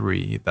have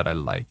 3 that I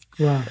like.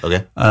 Wow.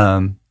 Okay.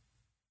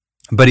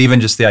 But even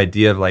just the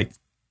idea of like,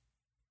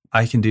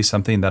 I can do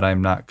something that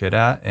I'm not good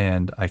at,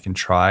 and I can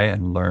try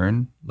and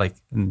learn, like,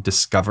 and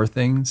discover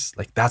things.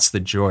 Like, that's the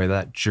joy.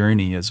 That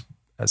journey is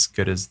as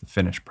good as the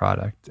finished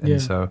product,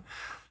 and so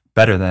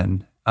better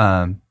than.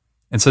 And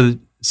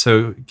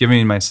so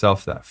giving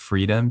myself that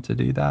freedom to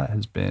do that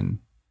has been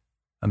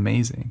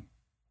amazing.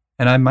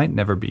 And I might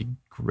never be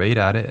great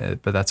at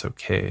it, but that's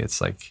okay.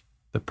 It's like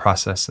the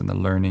process and the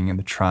learning and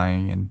the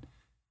trying and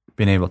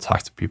being able to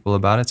talk to people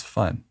about it's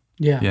fun.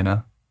 Yeah. You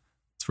know,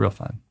 it's real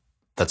fun.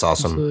 That's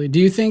awesome. Absolutely. Do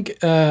you think,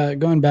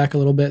 going back a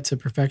little bit to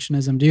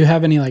perfectionism, do you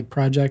have any like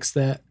projects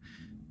that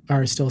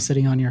are still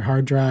sitting on your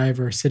hard drive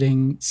or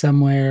sitting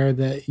somewhere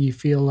that you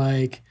feel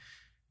like,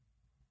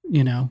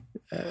 you know,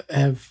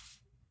 have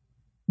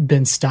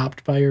been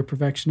stopped by your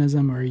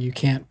perfectionism, or you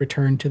can't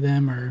return to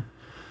them? Or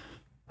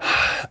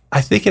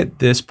I think at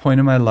this point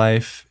in my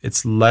life,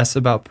 it's less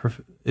about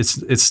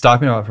it's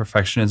stopping about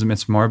perfectionism.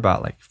 It's more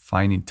about like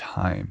finding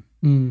time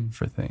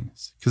for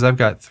things, because I've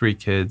got 3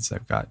 kids,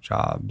 I've got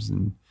jobs,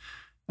 and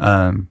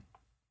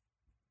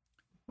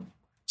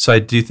so I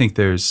do think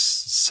there's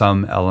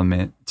some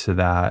element to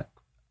that.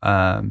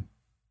 I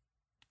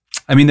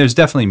mean, there's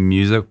definitely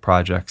music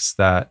projects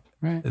that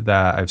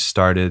I've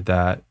started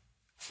that.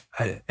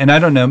 And I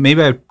don't know,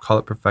 maybe I'd call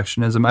it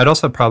perfectionism. I'd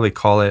also probably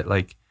call it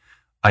like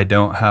I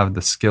don't have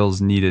the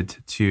skills needed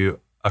to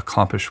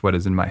accomplish what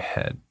is in my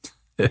head.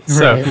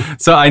 So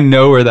I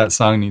know where that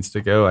song needs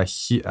to go. I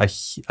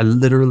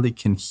literally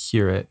can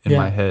hear it in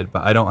my head,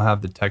 but I don't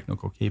have the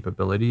technical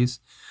capabilities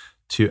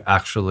to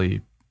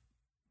actually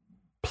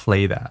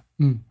play that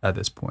at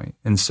this point.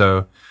 And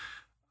so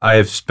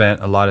I've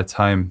spent a lot of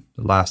time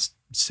the last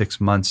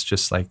 6 months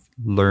just like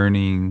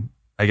learning,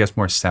 I guess,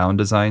 more sound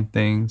design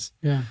things.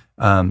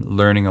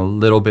 Learning a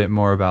little bit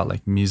more about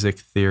like music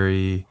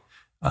theory,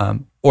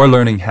 or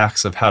learning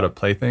hacks of how to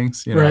play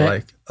things, you know,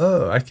 like,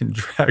 oh, I can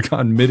drag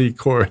on MIDI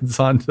chords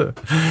onto,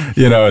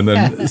 you know, and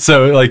then,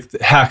 so like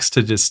hacks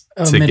to just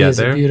to MIDI get is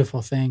there. a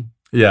beautiful thing.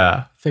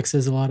 Yeah.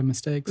 Fixes a lot of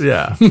mistakes.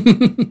 Yeah.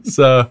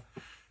 So,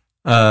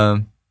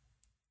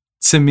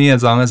 to me,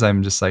 as long as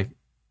I'm just like,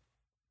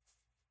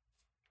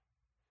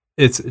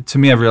 to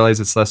me, I've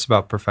realized it's less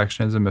about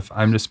perfectionism. If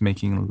I'm just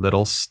making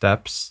little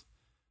steps,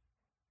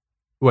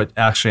 what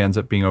actually ends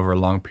up being over a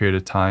long period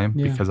of time,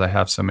 because I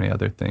have so many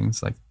other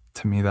things, like,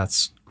 to me,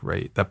 that's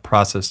great. The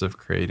process of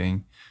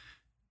creating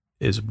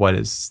is what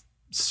is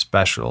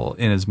special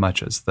in as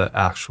much as the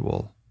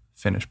actual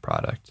finished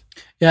product.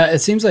 Yeah. It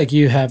seems like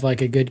you have like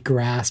a good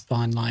grasp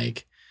on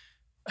like,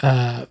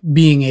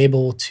 being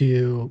able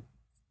to,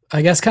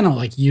 I guess, kind of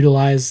like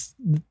utilize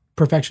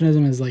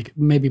perfectionism as like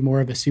maybe more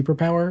of a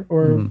superpower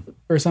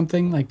or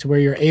something, like to where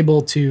you're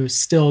able to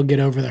still get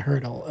over the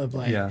hurdle of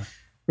like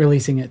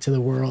releasing it to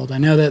the world. I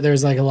know that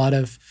there's like a lot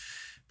of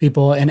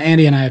people, and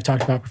Andy and I have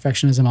talked about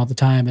perfectionism all the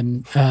time.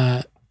 And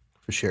for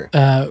sure,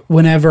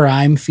 whenever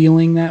I'm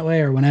feeling that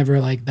way, or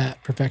whenever like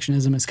that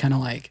perfectionism is kind of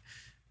like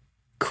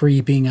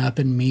creeping up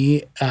in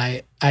me,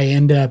 I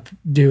end up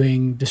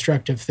doing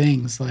destructive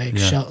things, like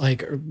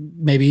like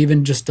maybe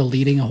even just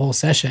deleting a whole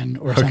session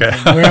or something.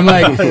 Where I'm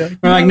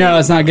like, no,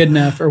 it's not good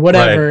enough, or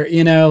whatever.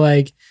 You know,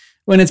 like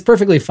when it's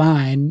perfectly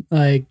fine.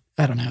 Like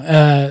I don't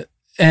know.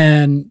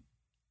 And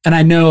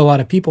I know a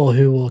lot of people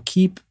who will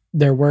keep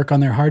their work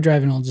on their hard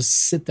drive and will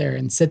just sit there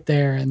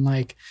and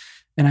like,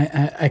 and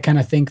I kind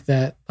of think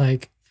that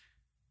like,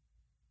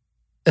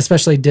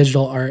 especially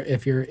digital art,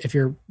 if you're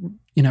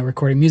you know,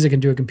 recording music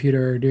into a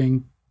computer or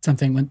doing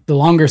something, when the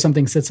longer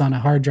something sits on a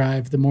hard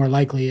drive, the more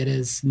likely it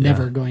is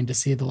never going to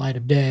see the light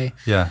of day.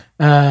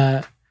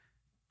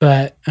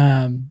 But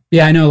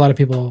I know a lot of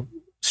people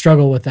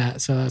struggle with that,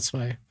 so that's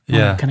why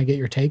I kind of get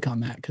your take on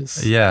that, because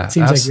it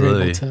seems like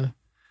you're able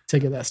to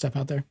get that stuff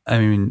out there. I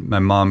mean, my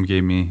mom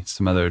gave me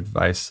some other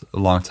advice a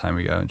long time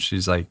ago, and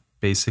she's like,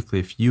 basically,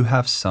 if you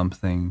have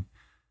something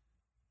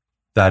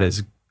that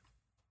is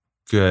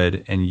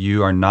good and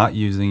you are not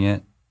using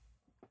it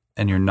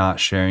and you're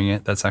not sharing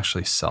it, that's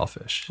actually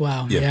selfish.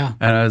 Wow. Yeah.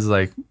 And I was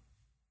like,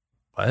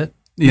 what?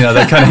 You know,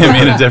 that kind of hit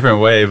me in a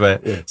different way,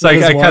 but so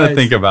I kind of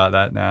think about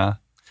that now.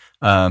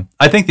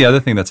 I think the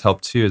other thing that's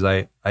helped too is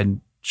I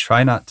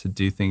try not to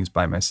do things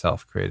by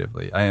myself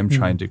creatively. I am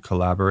trying to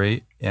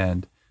collaborate,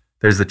 and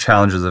there's the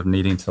challenges of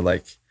needing to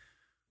like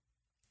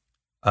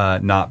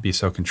not be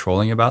so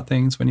controlling about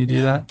things when you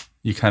do that.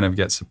 you kind of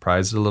get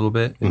surprised a little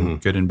bit in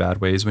good and bad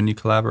ways when you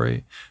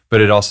collaborate,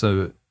 but it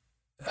also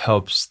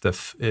helps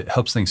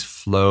things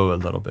flow a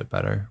little bit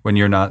better when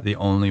you're not the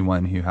only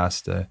one who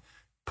has to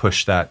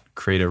push that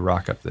creative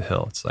rock up the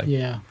hill. It's like,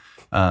 it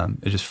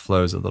just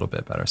flows a little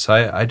bit better. So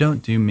I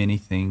don't do many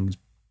things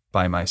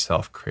by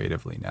myself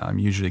creatively now. I'm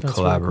usually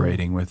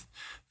collaborating with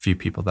a few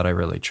people that I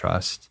really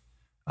trust.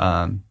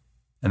 And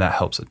that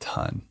helps a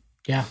ton.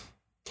 Yeah.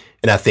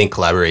 And I think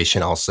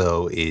collaboration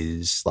also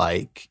is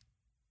like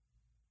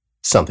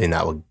something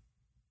that will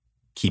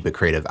keep a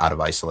creative out of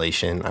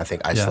isolation. I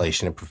think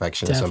isolation and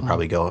perfectionism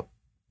probably go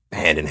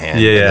hand in hand.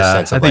 Yeah, in the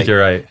sense of I think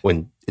you're right.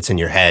 When it's in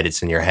your head,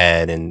 it's in your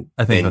head. And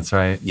I think that's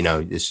right.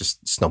 It's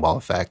just snowball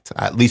effect,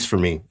 at least for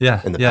me.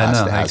 Yeah. In the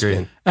past, I agree.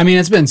 Been. I mean,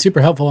 it's been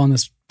super helpful on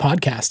this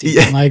podcast.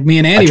 Even. Like me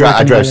and Andy.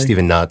 I drive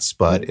Steven nuts,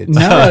 but it's...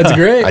 No, it's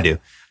great. I do.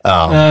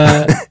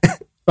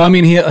 I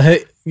mean,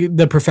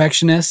 the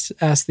perfectionist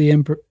asked the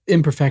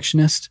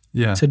imperfectionist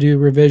to do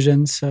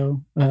revisions.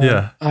 So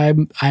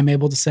I'm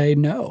able to say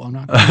no. I'm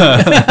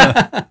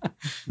not.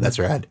 That's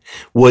rad.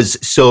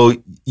 So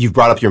you've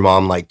brought up your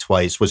mom like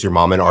twice. Was your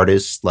mom an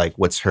artist? Like,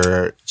 what's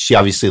her? She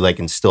obviously like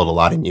instilled a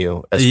lot in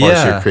you as far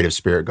as your creative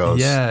spirit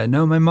goes. Yeah.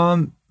 No, my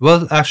mom.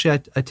 Well,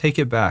 actually, I take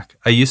it back.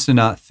 I used to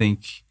not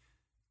think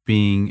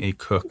being a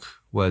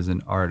cook was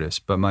an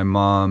artist, but my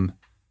mom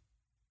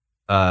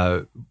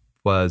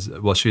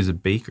she was a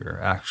baker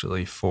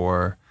actually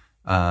for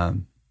a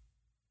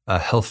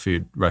health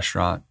food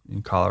restaurant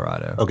in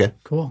Colorado. Okay,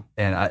 cool.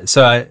 And at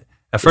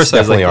first I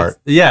was like, art.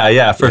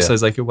 At first I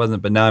was like, it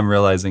wasn't, but now I'm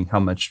realizing how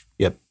much,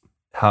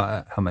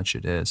 how much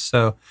it is.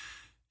 So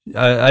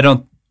I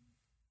don't,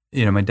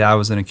 my dad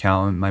was an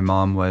accountant. My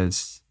mom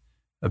was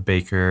a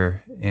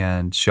baker,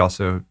 and she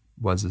also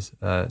was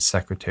a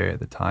secretary at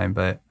the time.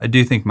 But I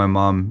do think my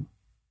mom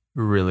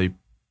really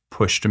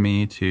pushed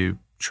me to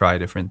try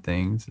different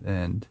things,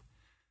 and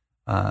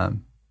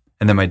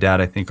then my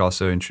dad, I think,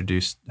 also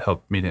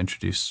helped me to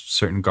introduce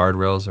certain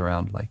guardrails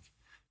around like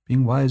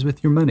being wise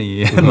with your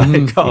money and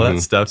like all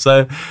that stuff.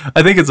 So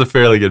I think it's a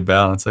fairly good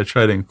balance. I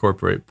try to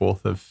incorporate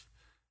both of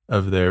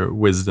their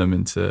wisdom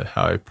into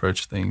how I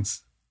approach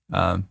things.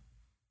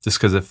 Just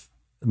because if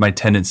my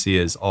tendency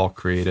is all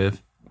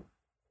creative,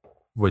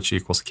 which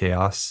equals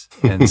chaos,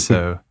 and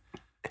so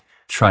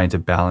trying to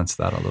balance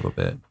that a little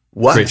bit,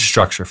 create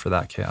structure for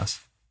that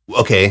chaos.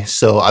 Okay,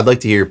 so I'd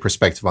like to hear your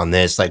perspective on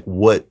this. Like,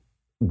 what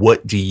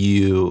do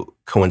you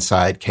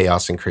coincide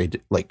chaos and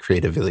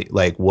creativity?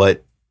 Like,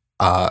 what?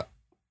 How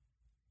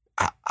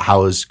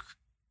is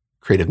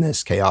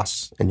creativeness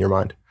chaos in your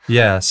mind?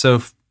 Yeah.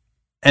 So,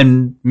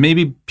 and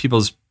maybe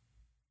people's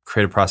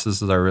creative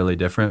processes are really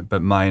different,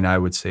 but mine, I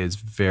would say, is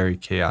very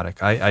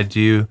chaotic. I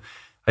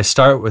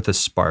start with a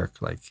spark,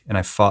 and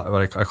I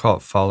call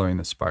it following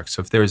the spark.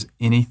 So if there's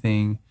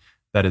anything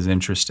that is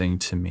interesting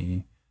to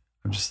me,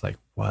 I'm just like,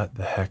 what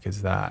the heck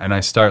is that? And I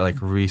start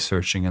like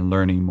researching and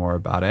learning more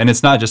about it. And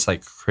it's not just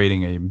like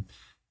creating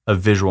a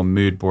visual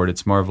mood board.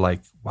 It's more of like,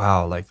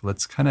 wow, like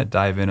let's kind of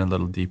dive in a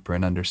little deeper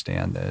and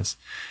understand this.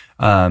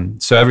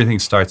 So everything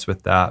starts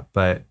with that,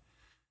 but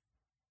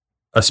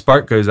a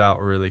spark goes out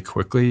really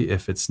quickly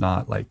if it's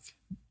not like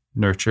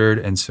nurtured.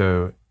 And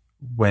so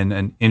when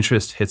an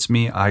interest hits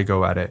me, I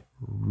go at it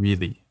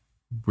really,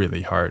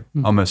 really hard,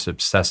 almost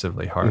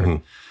obsessively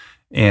hard.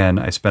 And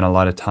I spend a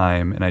lot of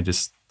time, and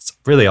it's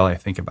really all I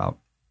think about.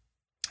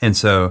 And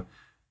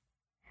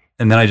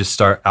then I just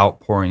start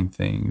outpouring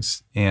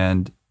things.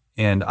 And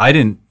I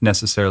didn't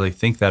necessarily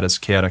think that as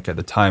chaotic at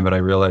the time, but I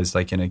realized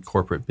like in a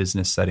corporate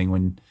business setting,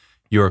 when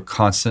you're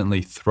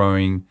constantly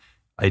throwing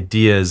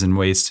ideas and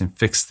ways to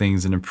fix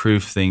things and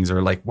improve things,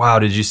 or like, wow,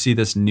 did you see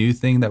this new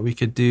thing that we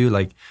could do?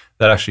 Like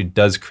that actually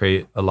does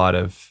create a lot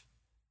of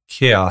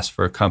chaos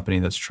for a company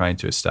that's trying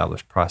to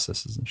establish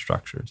processes and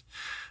structures.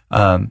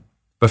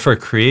 But for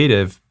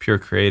pure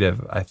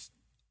creative,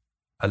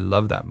 I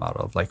love that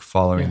model of like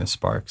following the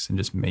sparks and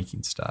just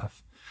making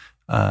stuff,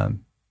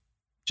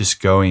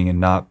 just going and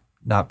not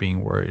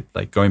being worried.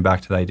 Like going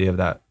back to the idea of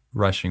that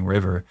rushing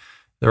river,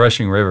 the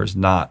rushing river is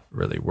not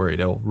really worried.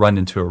 It'll run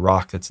into a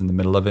rock that's in the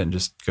middle of it and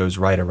just goes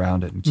right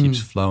around it and keeps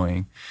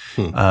flowing.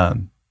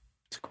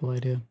 It's a cool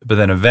idea. But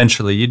then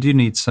eventually you do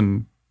need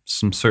some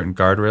certain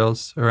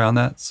guardrails around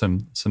that,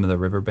 some of the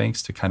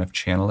riverbanks to kind of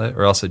channel it,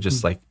 or else it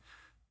just like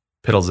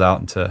piddles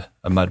out into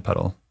a mud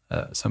puddle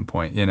at some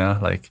point,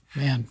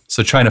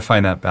 so trying to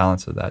find that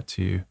balance of that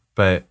too.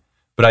 But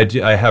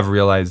I have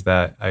realized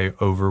that I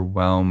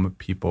overwhelm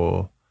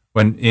people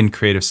when in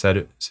creative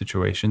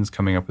situations,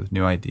 coming up with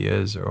new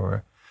ideas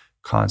or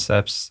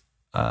concepts.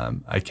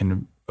 I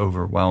can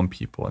overwhelm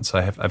people, and so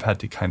I've had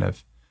to kind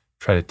of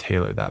try to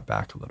tailor that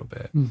back a little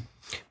bit.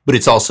 But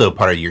it's also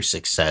part of your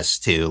success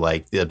too,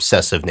 like the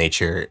obsessive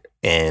nature,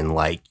 and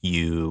like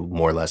you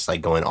more or less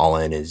like going all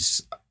in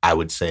is, I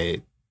would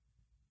say,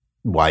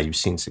 why you've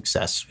seen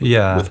success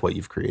with what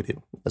you've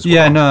created as well.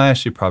 Yeah, no, I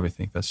actually probably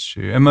think that's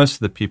true. And most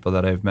of the people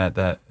that I've met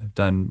that have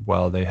done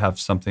well, they have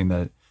something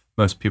that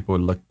most people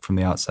would look from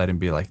the outside and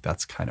be like,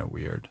 that's kind of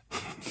weird.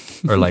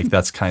 Or like,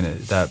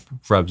 that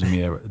rubs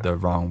me the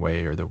wrong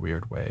way or the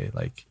weird way.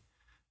 Like,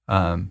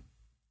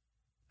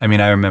 I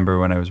mean, I remember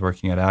when I was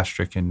working at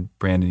Astric and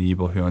Brandon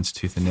Ebel, who owns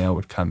Tooth and Nail,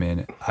 would come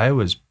in. I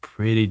was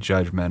pretty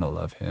judgmental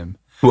of him.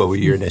 What were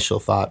your initial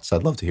thoughts?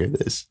 I'd love to hear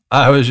this.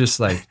 I was just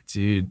like,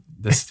 dude,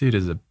 this dude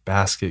is a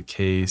basket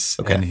case.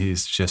 Okay. And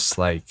he's just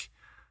like,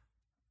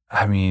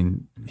 I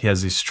mean, he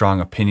has these strong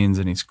opinions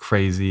and he's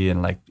crazy.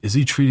 And like, is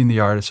he treating the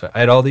artist right? I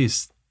had all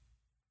these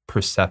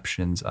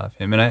perceptions of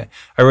him. And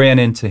I ran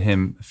into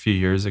him a few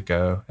years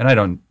ago.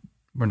 And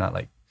we're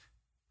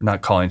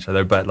not calling each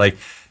other, but like,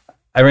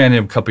 I ran into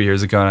him a couple of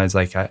years ago and I was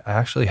like, I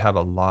actually have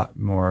a lot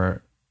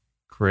more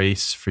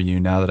grace for you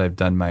now that I've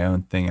done my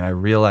own thing. And I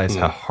realize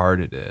how hard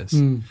it is.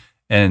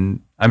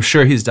 And I'm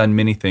sure he's done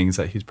many things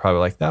that he's probably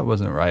like, that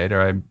wasn't right,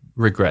 or I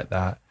regret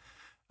that.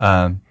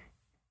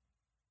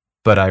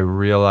 But I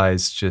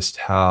realized just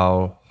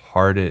how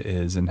hard it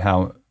is and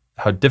how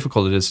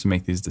difficult it is to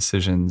make these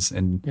decisions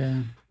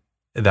and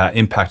that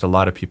impact a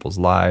lot of people's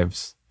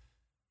lives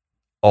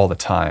all the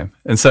time.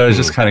 And so it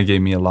just kind of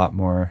gave me a lot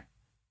more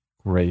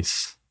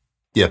grace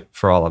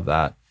for all of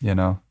that, you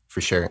know?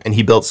 For sure. And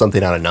he built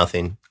something out of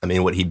nothing. I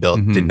mean, what he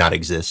built did not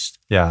exist.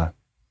 At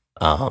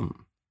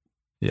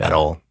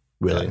all,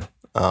 really.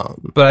 Yeah.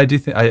 But I do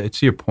think,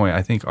 to your point,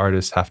 I think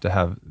artists have to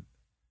have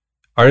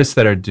artists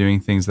that are doing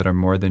things that are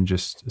more than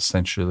just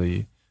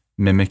essentially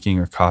mimicking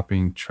or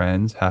copying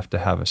trends have to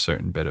have a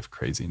certain bit of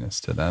craziness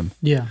to them.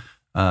 Yeah.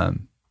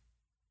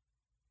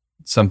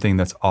 Something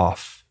that's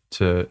off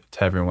to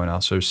everyone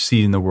else, or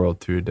seeing the world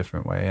through a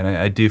different way. And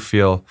I do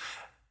feel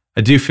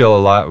a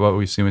lot what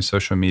we've seen with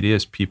social media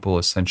is people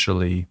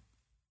essentially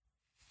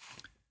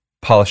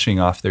polishing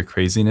off their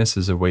craziness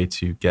as a way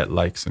to get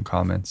likes and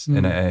comments.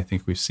 And I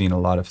think we've seen a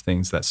lot of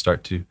things that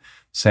start to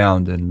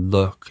sound and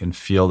look and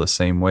feel the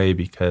same way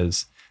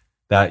because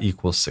that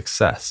equals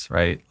success,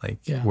 right? Like,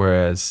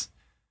 whereas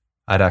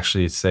I'd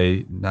actually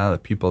say now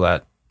that people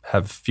that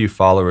have few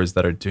followers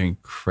that are doing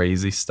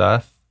crazy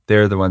stuff,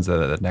 they're the ones that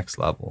are at the next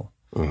level.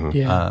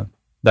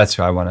 That's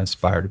who I want to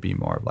aspire to be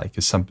more like,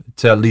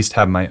 to at least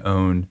have my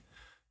own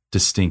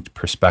distinct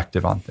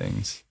perspective on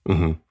things.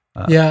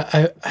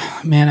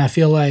 I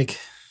feel like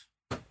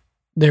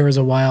there was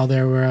a while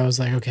there where I was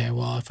like, okay,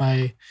 well,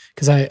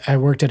 because I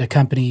worked at a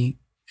company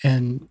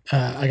and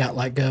I got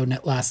let go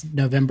last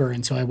November.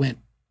 And so I went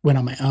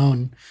on my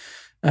own,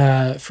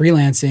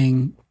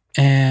 freelancing,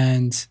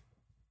 and,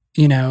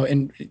 you know,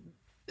 and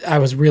I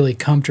was really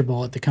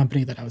comfortable at the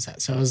company that I was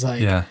at. So I was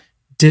like,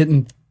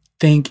 didn't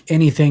think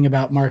anything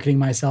about marketing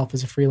myself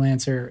as a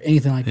freelancer or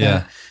anything like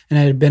that. And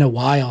it had been a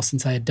while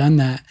since I had done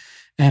that.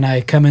 And I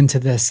come into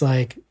this,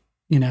 like,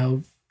 you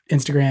know,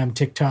 Instagram,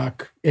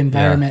 TikTok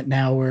environment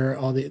now where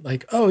all the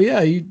like, oh yeah,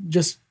 you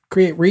just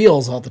create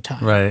reels all the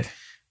time. Right.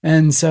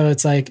 And so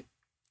it's like,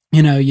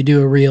 you know, you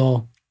do a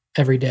reel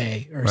every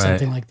day or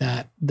something like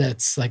that.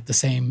 That's like the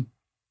same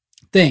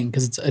thing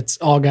because it's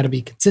all got to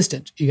be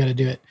consistent. You got to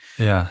do it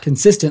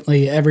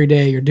consistently every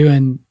day. You're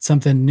doing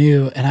something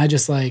new. And I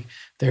just like,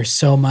 there's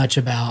so much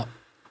about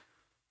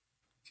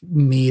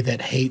me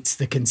that hates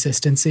the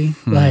consistency.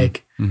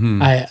 Like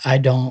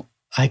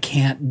I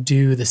can't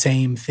do the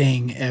same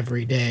thing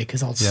every day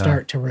because I'll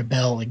start to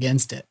rebel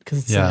against it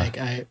because it's like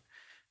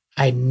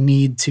I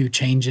need to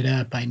change it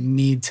up. I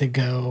need to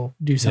go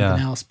do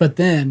something else. But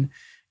then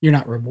you're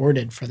not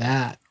rewarded for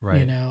that,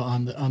 you know,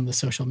 on the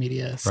social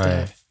media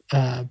stuff.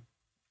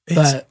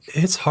 But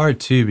it's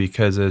hard too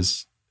because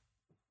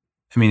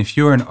if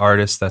you're an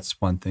artist, that's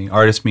one thing.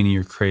 Artist meaning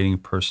you're creating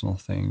personal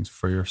things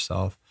for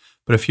yourself.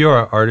 But if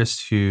you're an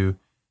artist who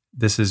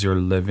this is your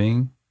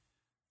living,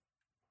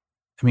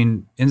 I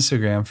mean,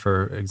 Instagram,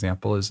 for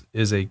example,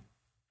 is a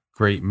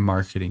great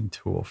marketing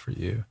tool for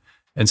you.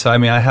 And so, I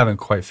mean, I haven't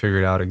quite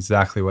figured out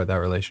exactly what that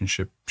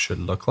relationship should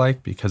look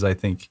like because I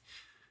think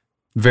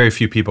very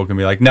few people can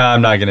be like, no,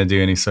 I'm not going to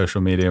do any social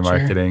media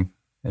marketing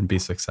and be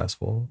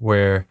successful.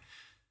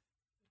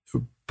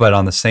 But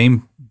on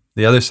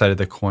the other side of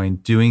the coin,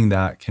 doing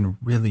that can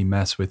really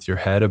mess with your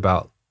head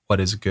about what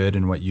is good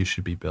and what you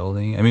should be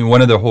building. I mean,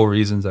 one of the whole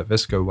reasons at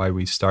Visco why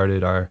we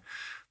started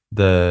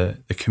the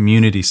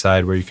community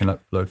side where you can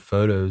upload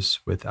photos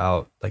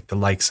without like the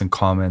likes and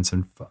comments,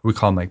 and we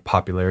call them like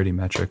popularity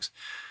metrics,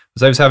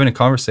 was I was having a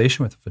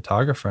conversation with a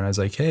photographer and I was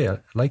like, hey, I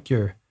like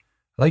your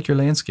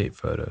landscape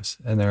photos.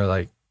 And they're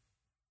like,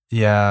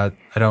 yeah,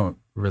 I don't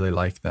really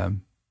like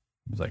them.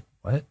 I was like,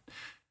 what?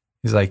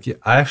 He's like, yeah,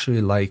 I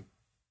actually like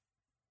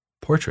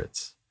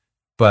portraits,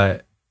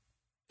 but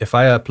if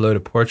I upload a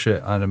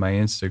portrait onto my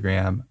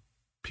Instagram,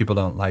 people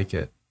don't like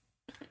it.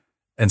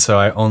 And so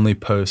I only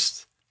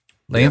post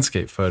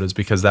landscape photos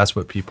because that's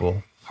what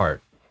people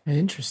heart.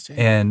 Interesting.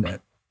 And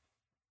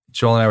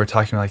Joel and I were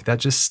talking like that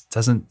just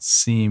doesn't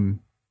seem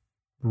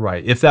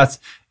right. If that's,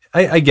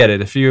 I get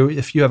it. If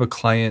you have a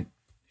client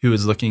who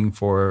is looking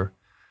for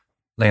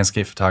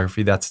landscape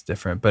photography, that's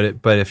different.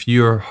 But if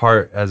your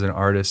heart as an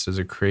artist, as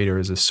a creator,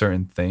 is a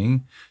certain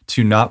thing,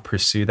 to not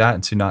pursue that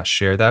and to not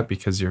share that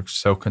because you're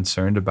so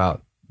concerned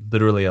about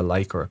literally a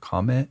like or a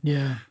comment.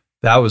 Yeah.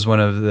 That was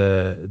one of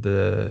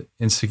the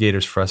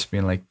instigators for us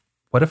being like,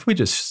 what if we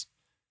just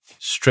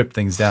strip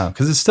things down,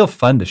 because it's still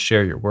fun to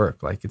share your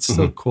work. Like it's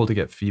still cool to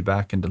get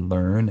feedback and to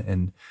learn.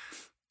 And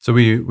so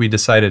we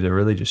decided to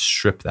really just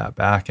strip that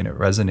back, and it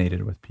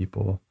resonated with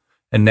people.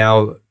 And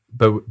now,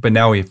 but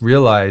now we've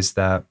realized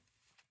that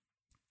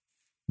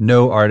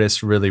no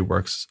artist really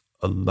works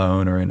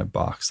alone or in a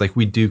box. Like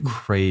we do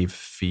crave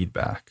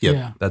feedback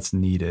that's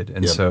needed.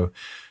 And so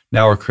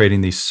now we're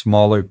creating these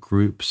smaller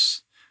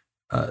groups,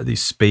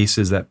 these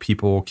spaces that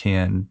people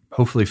can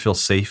hopefully feel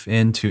safe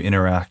in to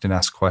interact and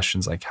ask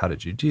questions like, how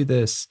did you do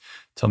this?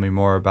 Tell me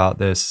more about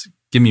this.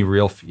 Give me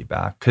real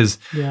feedback. Because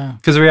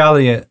the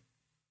reality,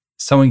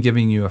 someone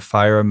giving you a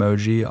fire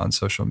emoji on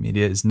social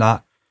media is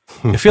not,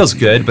 it feels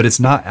good, but it's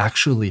not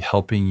actually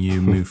helping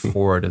you move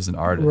forward as an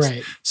artist.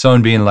 Right.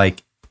 Someone being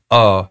like,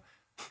 oh,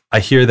 I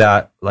hear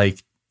that,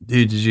 like,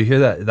 dude, did you hear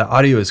that? The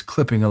audio is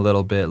clipping a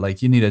little bit.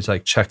 Like, you need to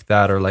like check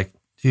that. Or like,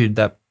 dude,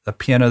 that the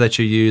piano that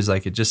you use,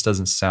 like, it just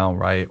doesn't sound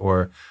right.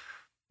 Or,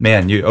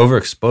 man, you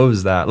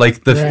overexpose that.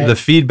 Like the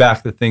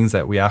feedback, the things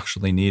that we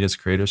actually need as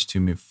creators to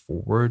move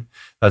forward.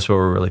 That's what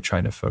we're really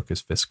trying to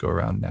focus Visco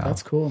around now.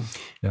 That's cool.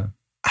 Yeah.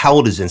 How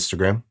old is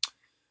Instagram?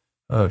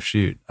 Oh,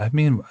 shoot. I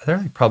mean,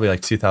 they're probably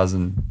like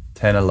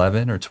 2010,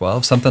 11 or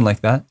 12, something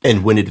like that.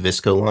 And when did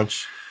Visco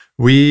launch?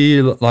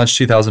 We launched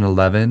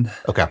 2011.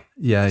 Okay.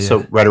 Yeah.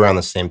 So right around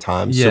the same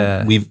time.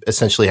 Yeah. So we've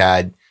essentially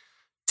had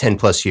 10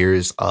 plus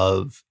years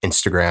of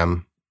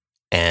Instagram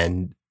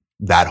and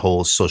that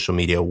whole social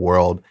media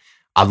world.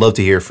 I'd love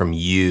to hear from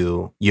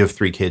you. You have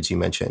 3 kids, you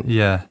mentioned.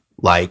 Yeah.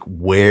 Like,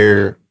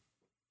 where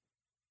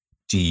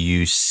do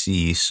you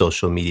see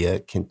social media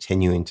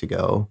continuing to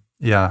go?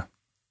 Yeah.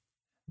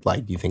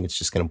 Like, do you think it's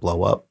just going to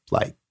blow up?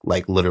 Like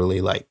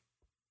literally like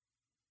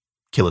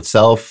kill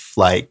itself?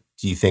 Like,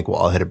 do you think we'll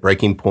all hit a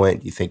breaking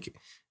point? Do you think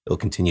it'll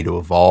continue to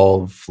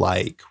evolve?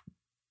 Like,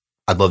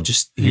 I'd love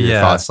just to hear your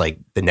thoughts, like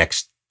the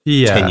next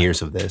 10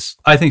 years of this.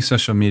 I think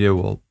social media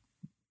will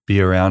be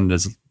around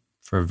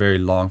for a very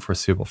long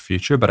foreseeable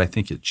future, but I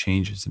think it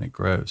changes and it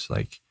grows.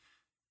 Like,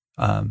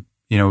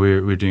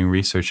 we're doing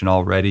research, and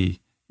already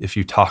if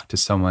you talk to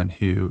someone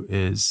who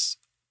is,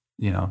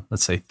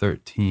 let's say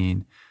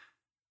 13,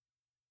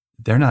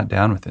 they're not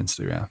down with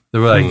Instagram.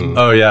 They're like,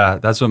 oh yeah,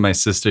 that's what my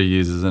sister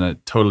uses, and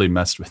it totally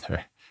messed with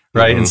her.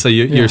 Right. And so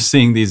you're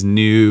seeing these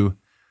new,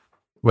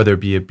 whether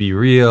it be a Be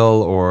Real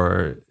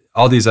or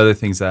all these other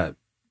things that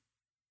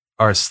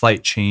are a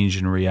slight change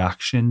in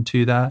reaction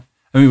to that.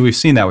 I mean, we've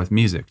seen that with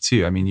music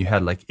too. I mean, you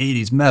had like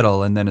 80s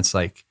metal, and then it's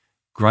like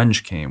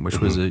grunge came, which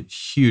was a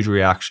huge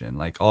reaction.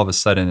 Like all of a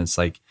sudden it's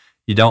like,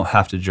 you don't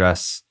have to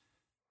dress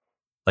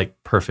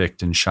like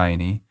perfect and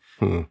shiny.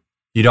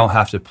 You don't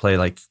have to play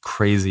like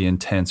crazy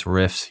intense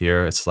riffs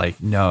here. It's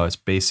like, no, it's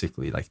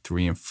basically like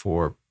 3 and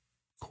 4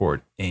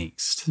 chord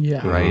angst.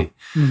 Yeah. Right.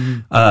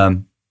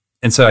 And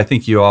so I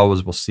think you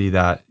always will see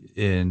that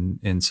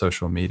in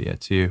social media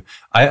too.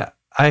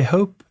 I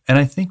hope, and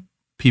I think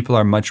people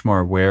are much more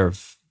aware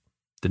of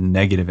the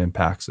negative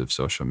impacts of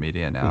social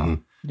media now.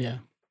 Yeah.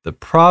 The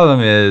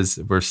problem is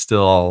we're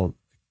still all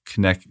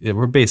connected.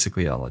 We're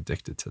basically all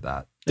addicted to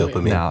that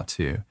dopamine now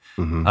too.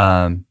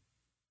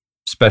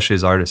 Especially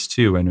as artists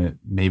too, and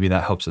maybe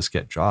that helps us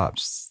get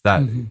jobs.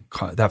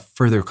 That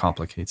further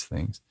complicates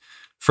things.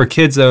 For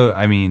kids though,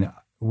 I mean,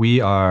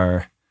 we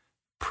are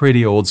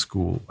pretty old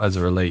school as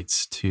it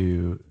relates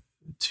to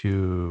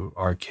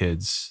our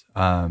kids.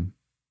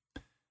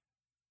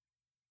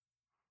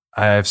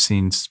 I've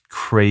seen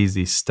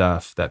crazy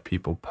stuff that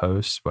people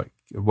post,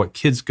 what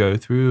kids go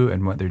through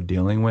and what they're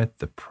dealing with.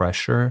 The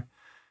pressure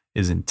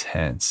is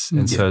intense.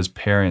 And so as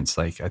parents,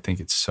 like, I think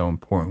it's so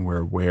important we're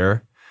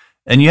aware.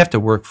 And you have to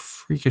work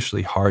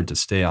freakishly hard to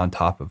stay on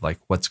top of like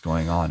what's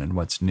going on and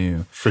what's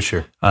new. For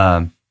sure.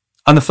 On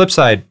the flip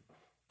side,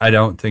 I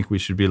don't think we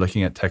should be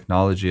looking at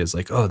technology as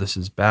like, oh, this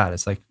is bad.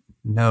 It's like,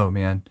 no,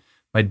 man,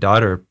 my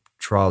daughter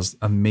draws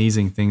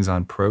amazing things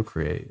on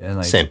Procreate, and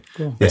like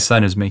my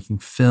son is making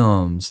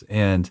films,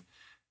 and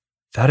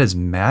that is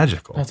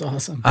magical. That's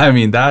awesome. I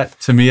mean, that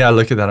to me, I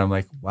look at that, I'm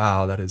like,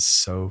 wow, that is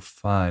so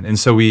fun. And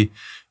so we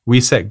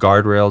set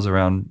guardrails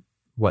around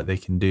what they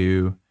can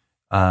do.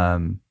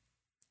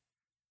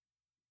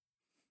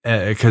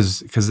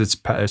 Because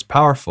it's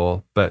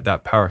powerful, but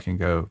that power can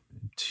go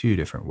 2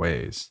 different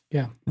ways.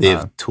 Yeah, they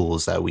have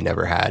tools that we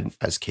never had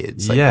as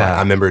kids. Like, I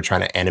remember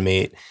trying to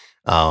animate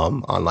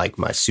on like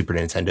my Super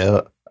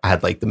Nintendo. I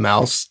had like the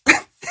mouse,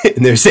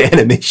 and there's the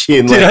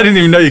animation. Dude, I didn't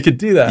even know you could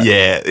do that.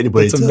 Yeah,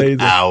 but it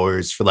took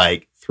hours for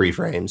like 3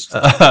 frames,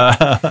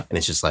 and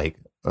it's just like,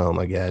 oh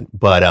my god.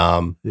 But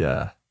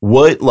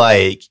what,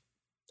 like,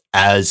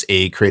 as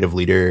a creative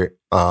leader,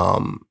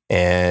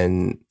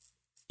 and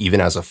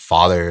even as a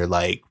father,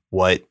 like,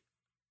 what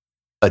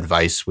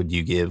advice would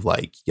you give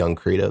like young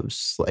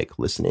creatives like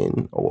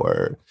listening,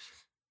 or,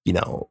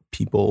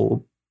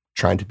 people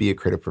trying to be a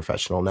creative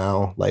professional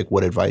now? Like,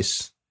 what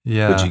advice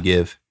would you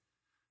give?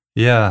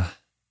 Yeah.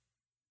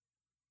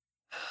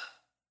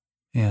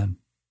 Man.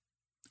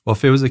 Well,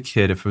 if it was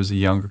a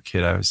younger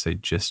kid, I would say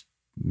just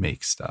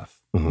make stuff.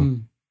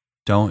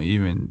 Don't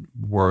even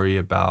worry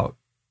about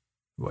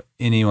what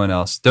anyone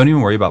else, don't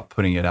even worry about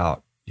putting it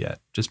out. yet.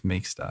 Just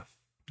make stuff,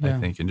 I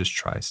think, and just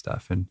try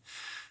stuff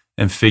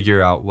and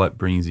figure out what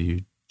brings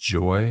you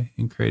joy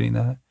in creating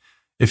that.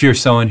 If you're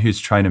someone who's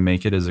trying to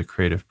make it as a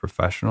creative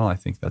professional, I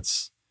think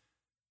that's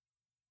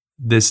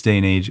this day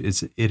and age.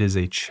 It is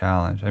a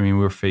challenge. I mean,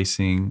 we're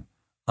facing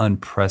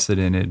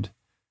unprecedented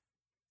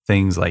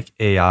things like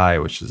AI,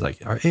 which is like,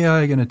 are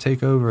AI going to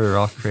take over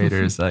all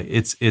creators? Like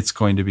it's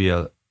going to be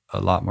a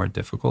lot more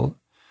difficult.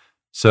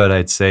 So what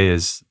I'd say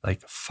is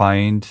like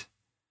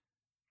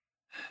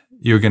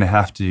you're going to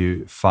have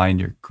to find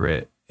your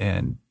grit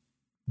and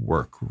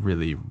work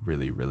really,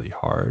 really, really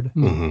hard.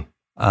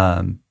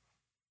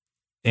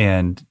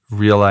 And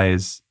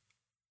realize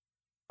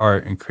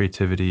art and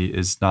creativity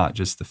is not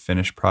just the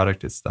finished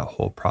product, it's the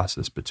whole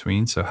process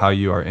between. So how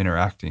you are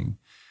interacting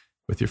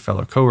with your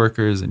fellow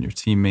coworkers and your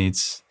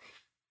teammates,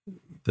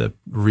 the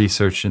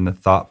research and the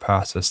thought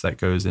process that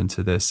goes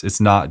into this. It's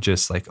not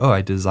just like, oh,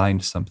 I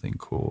designed something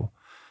cool,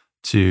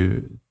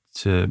 to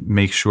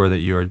make sure that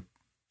you're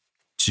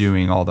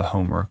doing all the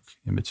homework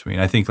in between.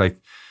 I think like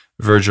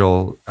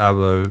Virgil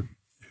Abloh,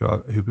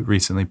 who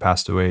recently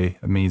passed away,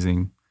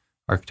 amazing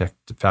architect,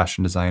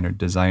 fashion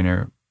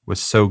designer, was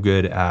so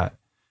good at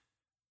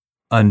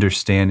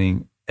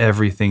understanding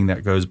everything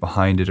that goes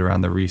behind it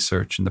around the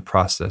research and the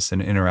process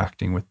and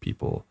interacting with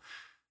people,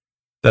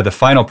 that the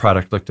final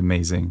product looked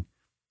amazing,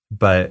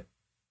 and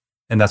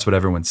that's what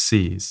everyone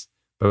sees.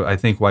 But I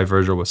think why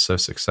Virgil was so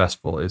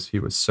successful is he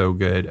was so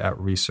good at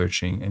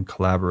researching and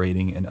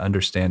collaborating and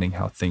understanding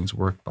how things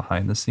work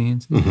behind the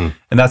scenes. And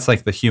that's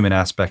like the human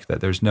aspect that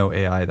there's no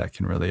AI that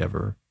can really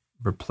ever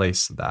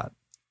replace that.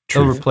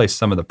 They'll replace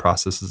some of the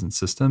processes and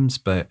systems,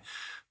 but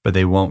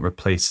they won't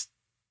replace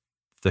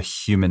the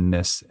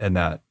humanness and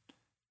that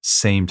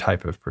same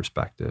type of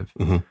perspective.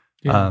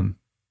 And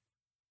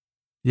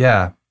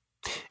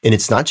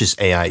it's not just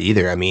AI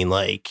either. I mean,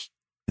 like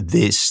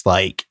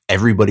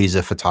everybody's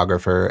a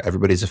photographer,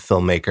 everybody's a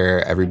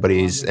filmmaker,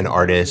 everybody's an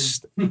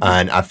artist.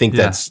 And I think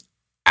I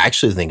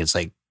actually think it's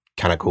like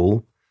kind of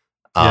cool.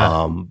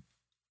 I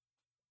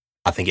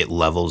think it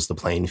levels the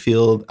playing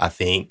field. I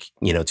think,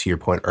 to your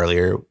point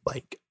earlier,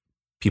 like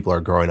people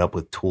are growing up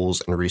with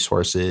tools and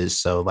resources.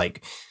 So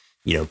like,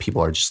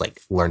 people are just like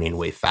learning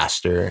way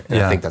faster. And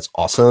I think that's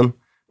awesome.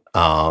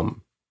 I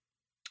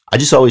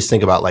just always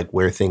think about like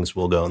where things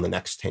will go in the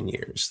next 10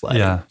 years.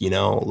 Like,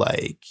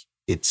 like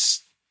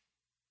it's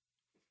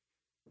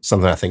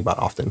something I think about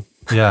often.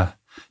 Yeah.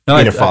 No,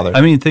 Being a father.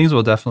 I mean, things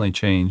will definitely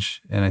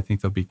change, and I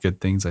think there'll be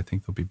good things. I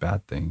think there'll be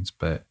bad things,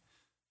 but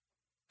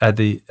at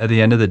the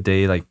end of the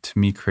day, like to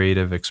me,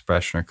 creative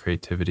expression or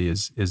creativity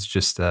is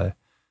just a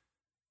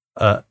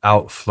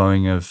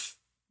outflowing of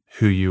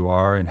who you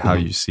are and how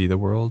you see the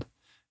world,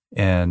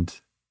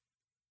 and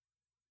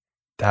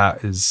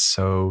that is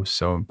so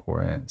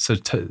important.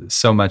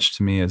 So much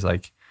to me is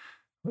like,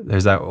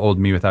 there's that old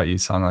 "Me Without You"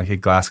 song, like a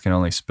glass can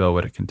only spill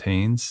what it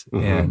contains,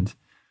 and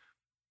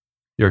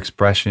your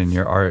expression,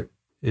 your art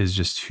is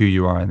just who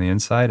you are on the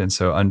inside. And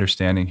so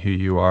understanding who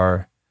you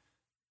are,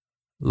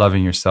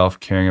 loving yourself,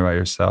 caring about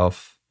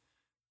yourself,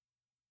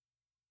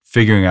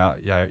 figuring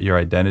out your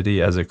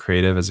identity as a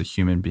creative, as a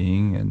human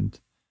being, and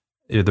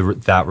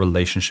that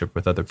relationship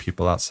with other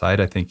people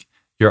outside. I think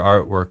your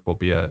artwork will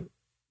be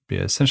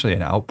essentially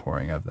an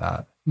outpouring of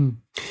that.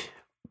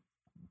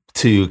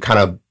 To kind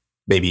of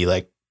maybe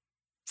like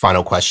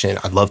final question,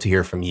 I'd love to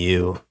hear from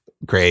you,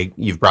 Greg.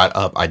 You've brought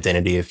up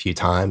identity a few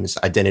times.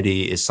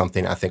 Identity is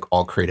something I think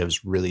all creatives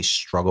really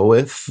struggle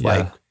with,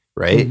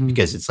 right?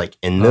 Because it's like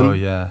in them,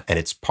 and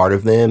it's part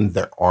of them,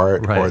 their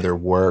art or their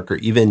work, or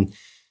even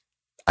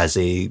as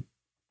a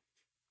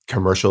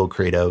commercial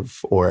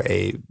creative or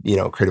a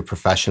creative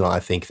professional. I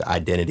think the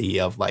identity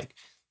of like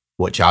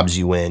what jobs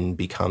you win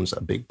becomes a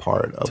big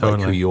part of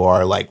like who you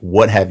are. Like,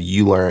 what have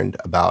you learned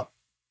about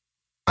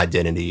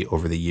identity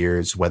over the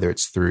years, whether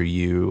it's through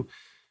you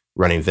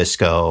running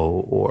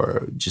Visco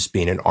or just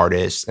being an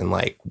artist, and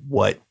like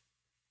what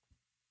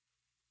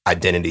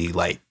identity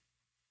like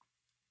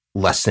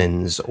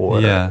lessons or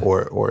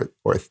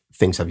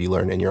things have you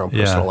learned in your own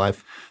personal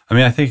life? I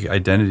mean, I think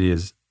identity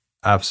is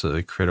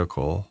absolutely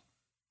critical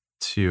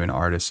to an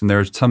artist. And there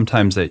are some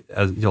times that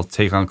you'll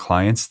take on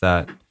clients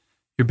that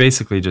you're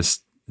basically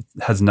just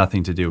has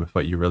nothing to do with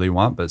what you really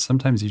want, but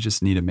sometimes you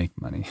just need to make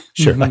money.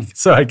 Sure.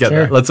 So I get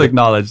that. Let's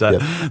acknowledge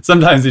that.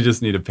 Sometimes you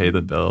just need to pay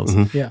the bills.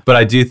 But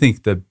I do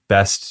think the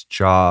best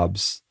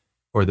jobs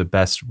or the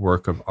best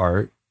work of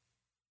art,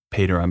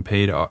 paid or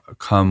unpaid,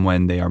 come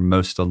when they are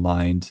most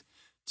aligned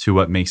to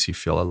what makes you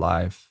feel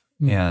alive.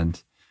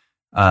 And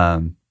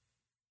I've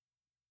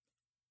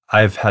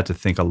had to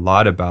think a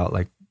lot about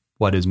like,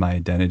 what is my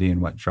identity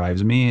and what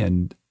drives me?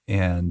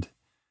 And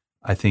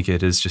I think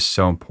it is just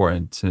so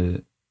important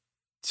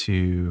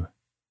to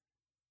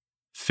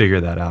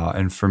figure that out.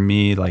 And for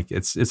me, like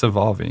it's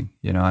evolving.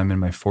 I'm in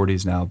my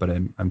 40s now, but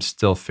I'm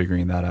still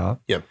figuring that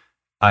out. Yep.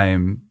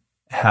 I'm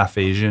half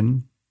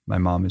Asian. My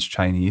mom is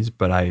Chinese,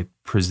 but I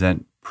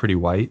present pretty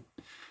white.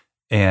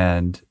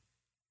 And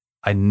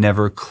I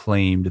never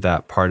claimed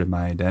that part of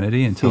my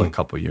identity until a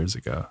couple years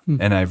ago.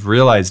 And I've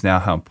realized now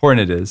how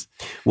important it is.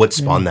 What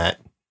spawned that?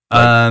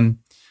 I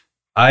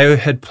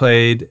had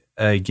played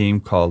a game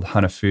called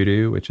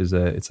Hanafudu, which is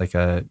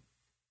I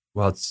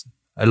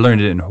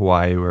learned it in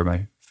Hawaii where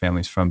my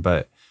family's from,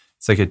 but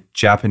it's like a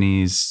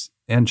Japanese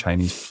and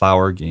Chinese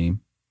flower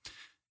game,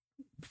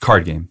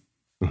 card game.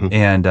 Mm-hmm.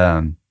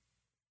 And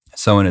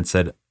someone had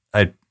said,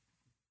 I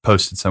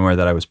posted somewhere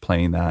that I was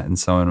playing that, and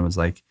someone was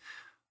like,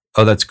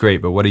 oh, that's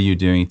great, but what are you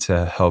doing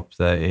to help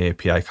the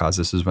AAPI cause?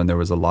 This is when there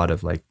was a lot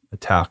of like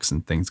attacks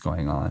and things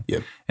going on.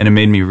 Yep. And it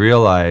made me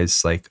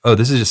realize like, oh,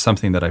 this is just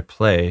something that I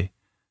play.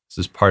 This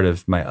is part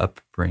of my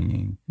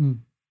upbringing.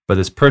 But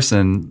this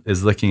person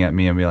is looking at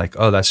me and be like,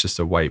 oh, that's just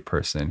a white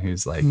person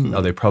who's like,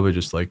 oh, they probably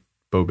just like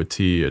boba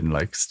tea and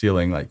like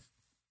stealing like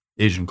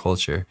Asian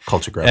culture.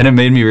 Culture grab. And it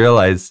made me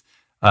realize,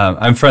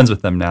 I'm friends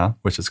with them now,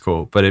 which is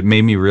cool. But it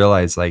made me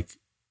realize like,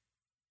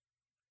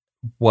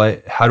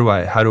 how do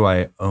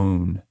I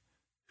own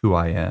who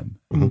I am?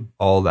 Mm-hmm.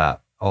 All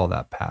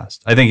that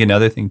past. I think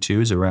another thing too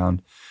is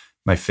around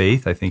my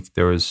faith. I think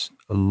there was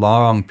a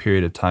long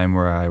period of time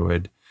where I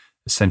would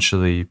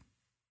essentially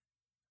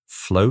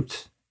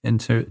float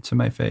into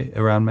my faith,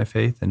 around my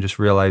faith, and just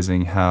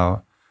realizing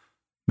how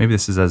maybe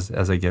this is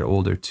as I get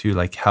older too,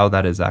 like how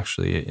that is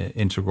actually an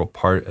integral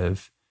part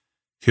of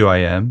who I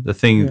am.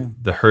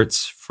 The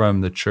hurts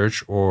from the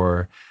church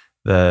or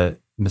the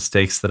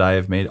mistakes that I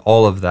have made,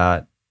 all of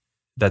that,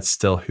 that's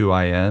still who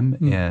I am.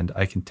 And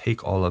I can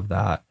take all of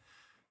that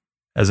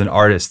as an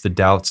artist, the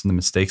doubts and the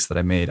mistakes that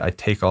I made, I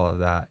take all of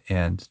that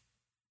and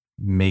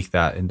make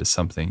that into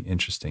something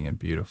interesting and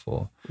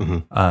beautiful.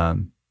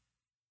 Mm-hmm.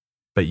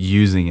 But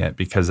using it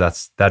because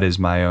that is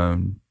my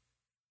own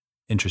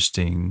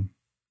interesting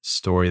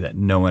story that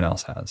no one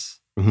else has.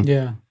 Mm-hmm.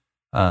 Yeah.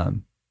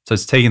 So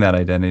it's taking that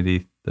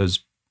identity,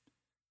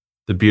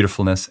 the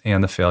beautifuln's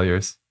and the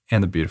failures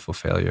and the beautiful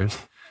failures,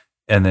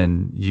 and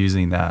then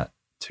using that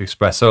to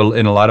express. So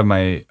in a lot of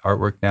my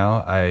artwork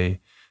now, I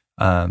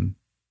am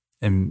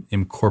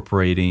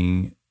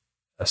incorporating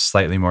a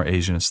slightly more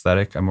Asian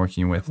aesthetic. I'm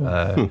working with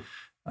a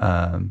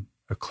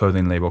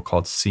clothing label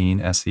called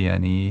Scene,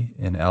 SENE,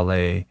 in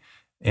LA.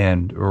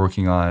 And we're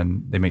working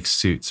on, they make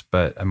suits,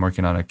 but I'm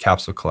working on a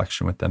capsule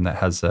collection with them that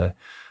has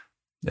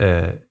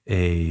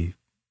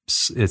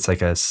it's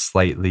like a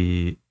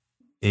slightly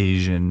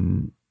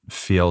Asian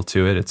feel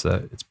to it. It's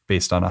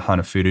based on a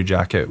Hanafudu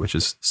jacket, which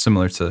is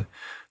similar to,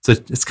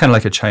 it's kind of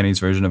like a Chinese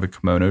version of a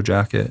kimono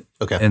jacket.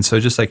 Okay. And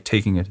so just like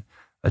taking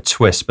a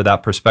twist, but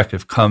that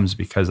perspective comes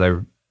because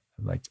I'm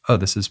like, oh,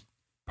 this is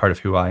part of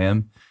who I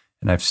am.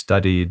 And I've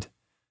studied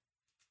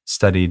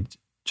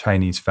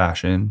Chinese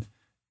fashion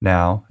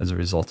now as a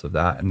result of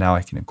that. And now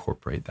I can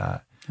incorporate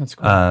that. That's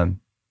cool.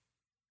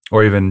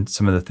 Or even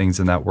some of the things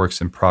in that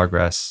works in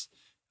progress,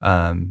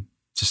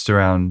 just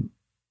around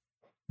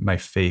my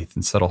faith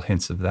and subtle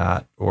hints of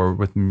that, or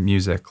with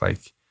music.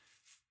 Like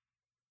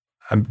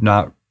I'm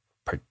not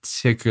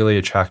particularly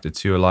attracted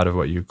to a lot of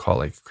what you call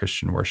like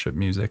Christian worship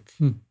music.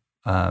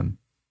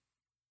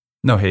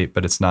 No hate,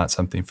 but it's not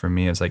something for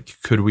me. It's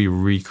like, could we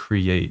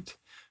recreate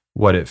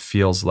what it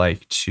feels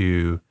like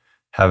to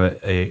have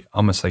a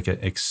almost like an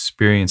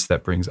experience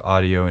that brings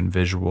audio and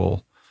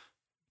visual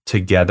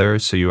together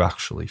so you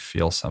actually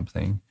feel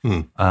something.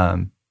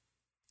 Without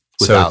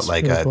so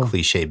like a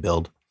cliche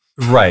build.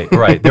 Right.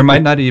 There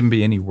might not even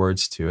be any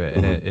words to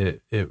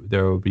it. And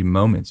there will be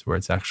moments where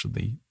it's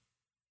actually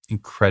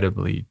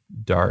incredibly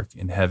dark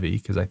and heavy,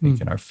 because I think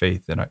in our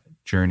faith and our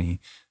journey,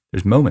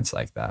 there's moments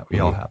like that. We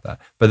all have that.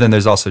 But then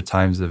there's also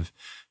times of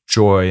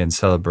joy and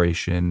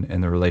celebration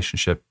and the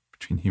relationship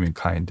between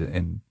humankind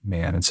and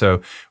man. And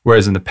so,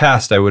 whereas in the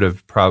past, I would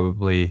have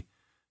probably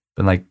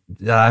been like,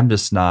 I'm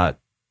a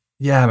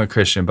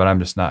Christian, but I'm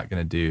just not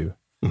going to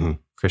do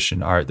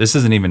Christian art. This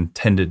isn't even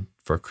intended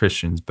for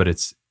Christians,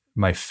 but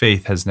my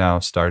faith has now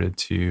started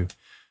to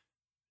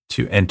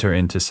enter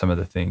into some of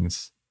the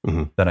things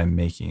that I'm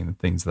making, the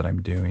things that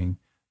I'm doing.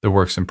 The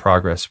works in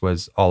progress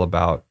was all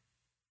about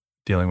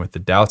dealing with the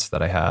doubts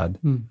that I had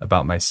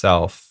about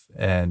myself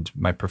and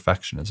my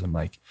perfectionism.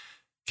 Like,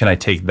 can I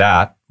take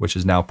that, which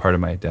is now part of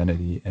my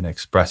identity, and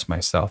express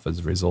myself as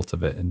a result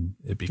of it, and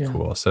it'd be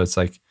cool. So it's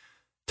like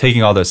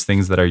taking all those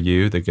things that are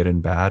you, the good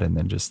and bad, and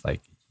then just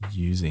like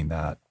using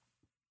that,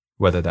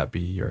 whether that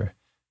be your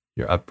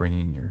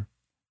upbringing, your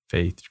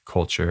faith, your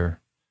culture,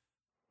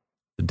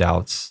 the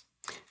doubts.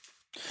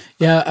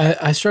 Yeah,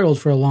 I struggled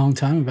for a long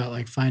time about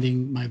like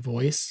finding my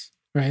voice,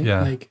 right?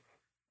 Yeah. Like,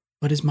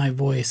 what is my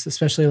voice?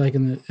 Especially like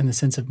in the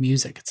sense of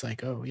music. It's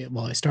like, oh yeah,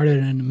 well, I started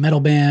in a metal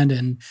band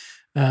and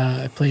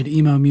I played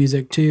emo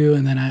music too,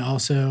 and then I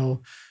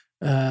also,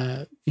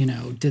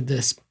 did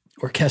this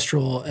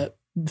orchestral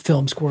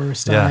film score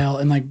style,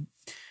 and like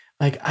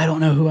I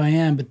don't know who I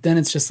am. But then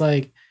it's just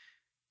like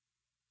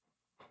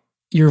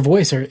your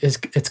voice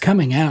it's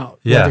coming out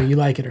whether you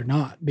like it or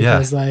not,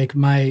 because like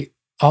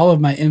all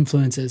of my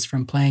influences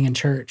from playing in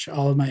church,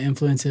 all of my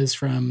influences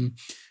from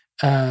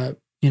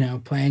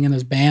playing in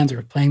those bands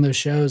or playing those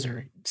shows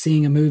or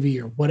seeing a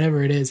movie or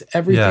whatever it is,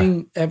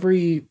 everything,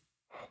 every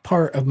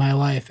part of my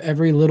life,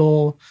 every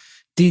little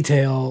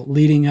detail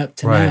leading up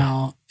to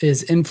now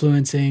is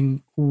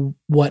influencing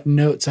what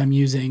notes I'm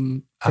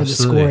using for the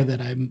score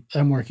that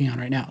I'm working on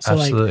right now. So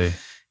like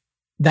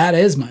that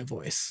is my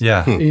voice.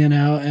 Yeah. You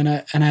know,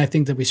 and I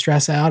think that we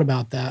stress out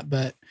about that,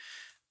 but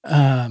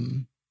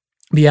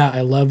yeah,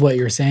 I love what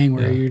you're saying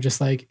where you're just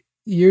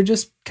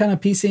kind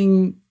of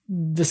piecing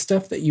the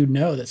stuff that you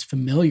know that's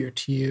familiar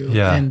to you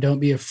and don't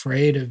be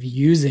afraid of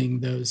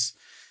using those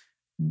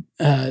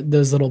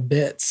little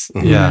bits,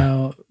 you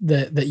know,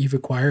 that you've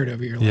acquired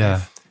over your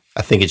life.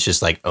 I think it's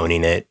just like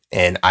owning it.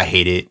 And I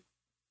hate it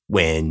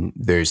when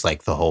there's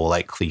like the whole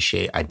like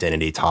cliche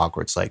identity talk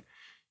where it's like,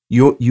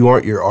 you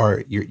aren't your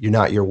art. You're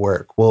not your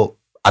work. Well,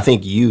 I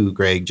think you,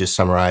 Greg, just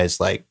summarized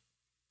like,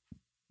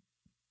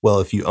 well,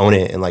 if you own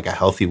it in like a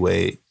healthy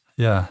way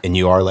and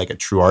you are like a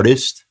true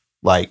artist,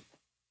 like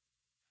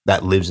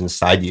that lives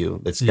inside you,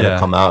 that's going to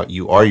come out.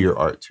 You are your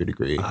art to a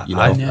degree. You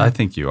know? I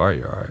think you are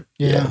your art.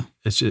 Yeah.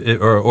 It's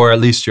just, or at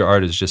least your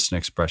art is just an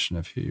expression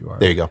of who you are.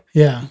 There you go.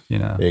 Yeah. You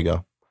know, there you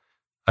go.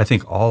 I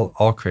think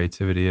all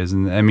creativity is,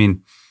 and I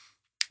mean,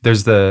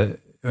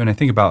 when I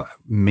think about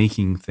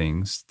making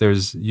things,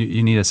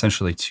 you need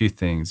essentially two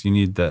things. You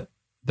need the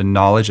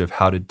knowledge of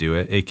how to do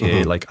it,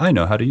 aka like I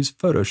know how to use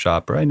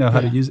Photoshop or I know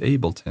how to use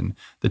Ableton,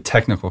 the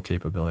technical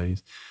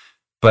capabilities.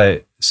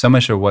 But so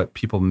much of what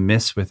people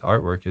miss with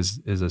artwork is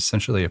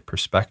essentially a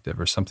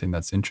perspective or something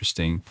that's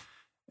interesting,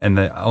 and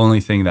the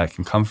only thing that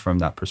can come from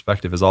that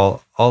perspective is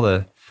all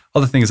the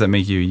things that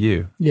make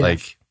you,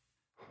 like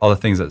all the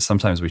things that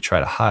sometimes we try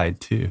to hide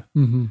too.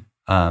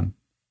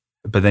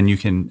 But then you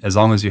can, as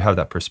long as you have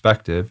that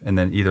perspective, and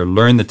then either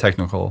learn the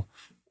technical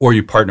or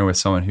you partner with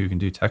someone who can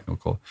do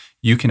technical,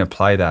 you can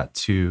apply that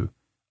to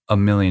a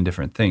million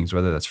different things,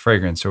 whether that's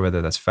fragrance or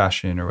whether that's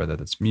fashion or whether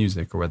that's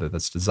music or whether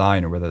that's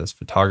design or whether that's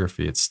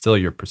photography. It's still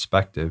your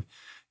perspective.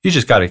 You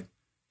just got to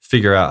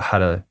figure out how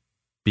to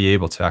be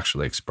able to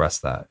actually express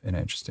that in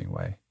an interesting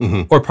way,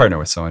 or partner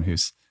with someone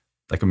who's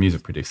like a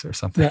music producer or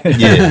something.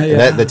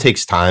 That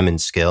takes time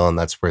and skill, and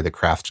that's where the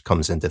craft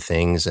comes into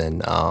things.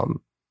 And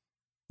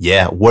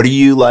what do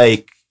you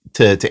like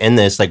to end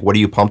this? Like, what are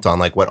you pumped on?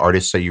 Like, what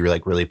artists are you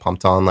like really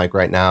pumped on? Like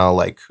right now,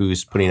 like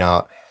who's putting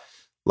out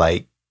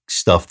like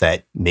stuff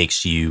that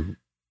makes you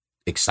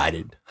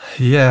excited?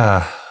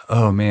 Yeah.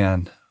 Oh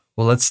man.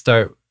 Well, let's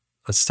start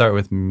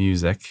with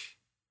music.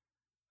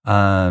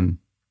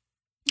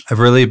 I've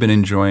really been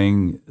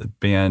enjoying the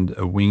band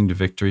A Winged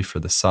Victory for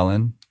the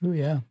Sullen. Oh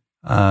yeah.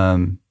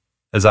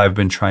 As I've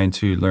been trying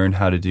to learn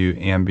how to do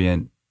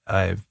ambient,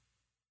 I've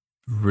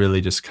really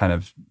just kind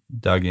of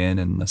dug in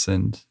and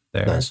listened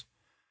there. Nice.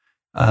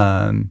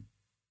 Let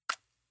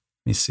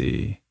me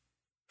see.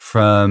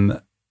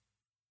 From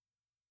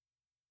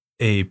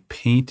a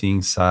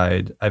painting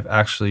side, I've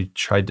actually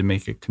tried to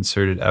make a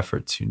concerted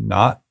effort to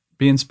not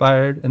be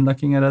inspired in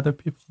looking at other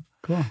people.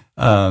 Cool.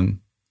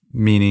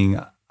 Meaning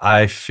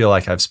I feel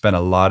like I've spent a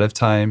lot of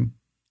time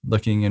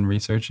looking and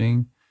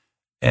researching,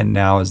 and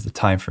now is the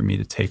time for me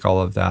to take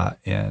all of that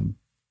and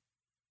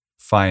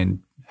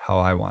find how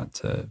I want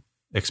to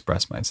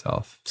express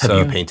myself. Have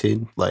you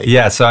painted?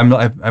 So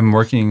I'm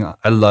working.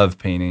 I love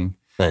painting.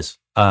 Nice.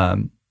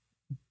 And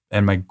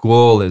my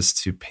goal is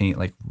to paint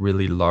like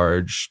really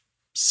large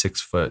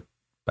 6 foot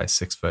by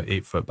 6 foot,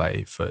 8 foot by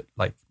 8 foot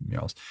like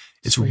murals.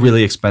 It's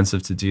really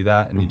expensive to do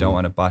that, and you don't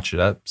want to botch it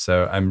up.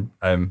 So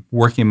I'm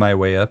working my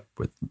way up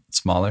with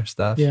smaller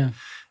stuff. Yeah.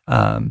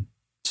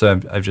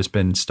 So I've just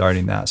been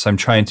starting that. So I'm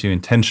trying to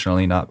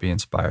intentionally not be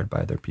inspired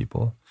by other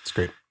people. That's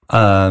great.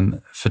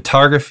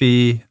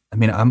 Photography. I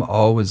mean, I'm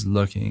always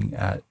looking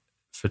at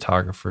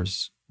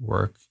photographers'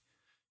 work.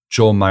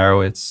 Joel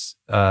Meyerowitz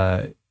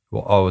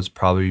will always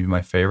probably be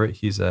my favorite.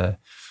 He's a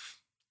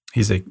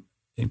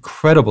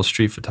incredible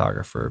street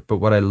photographer. But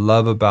what I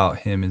love about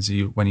him is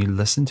when you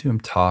listen to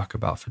him talk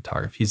about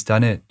photography, he's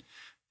done it. I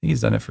think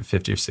he's done it for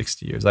 50 or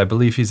 60 years. I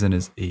believe he's in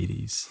his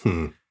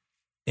 80s.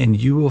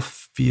 And you will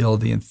feel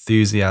the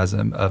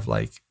enthusiasm of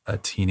like a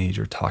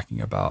teenager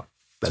talking about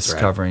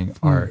discovering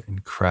art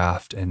and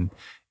craft and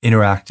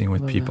interacting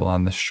with people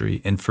on the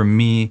street. And for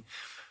me,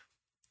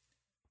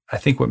 I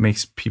think what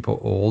makes people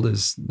old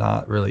is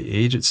not really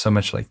age. It's so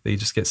much like they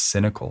just get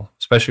cynical,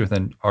 especially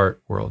within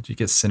art world. You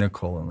get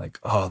cynical and like,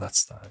 oh,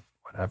 that's the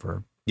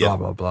whatever, blah,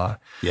 blah, blah.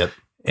 Yep.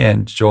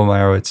 And Joel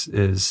Meyerowitz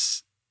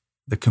is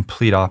the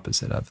complete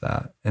opposite of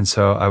that. And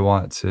so I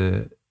want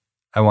to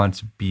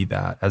be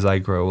that. As I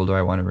grow older,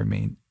 I want to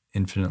remain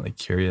infinitely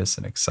curious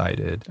and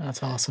excited.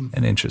 That's awesome.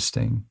 And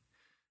interesting.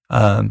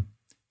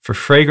 For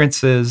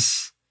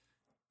fragrances,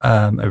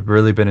 I've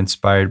really been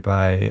inspired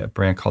by a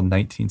brand called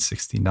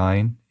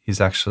 1969.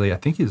 I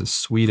think he's a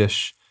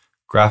Swedish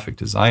graphic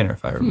designer,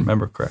 if I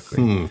remember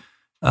correctly.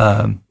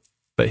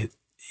 But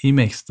he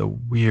makes the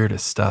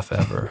weirdest stuff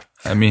ever.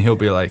 I mean, he'll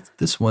be like,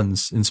 this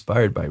one's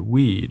inspired by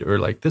weed, or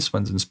like this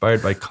one's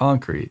inspired by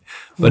concrete.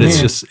 But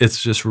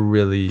it's just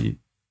really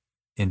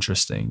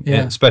interesting. Yeah.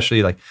 And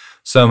especially like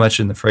so much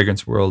in the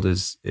fragrance world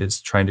is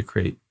trying to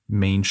create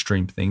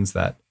mainstream things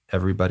that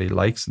everybody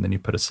likes, and then you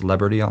put a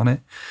celebrity on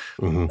it.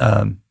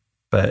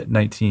 But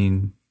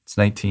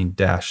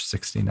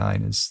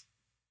 19-69 is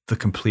the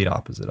complete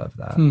opposite of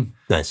that.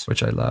 Nice.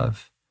 Which I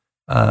love.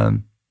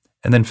 And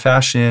then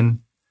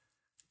fashion,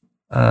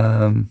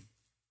 man,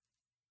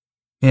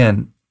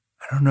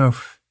 I don't know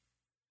if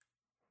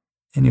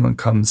anyone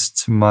comes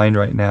to mind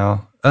right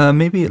now.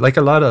 Maybe I like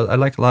a lot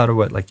of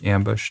what like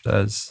Ambush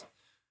does.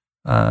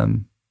 I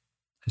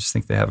just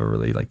think they have a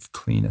really like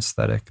clean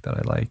aesthetic that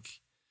I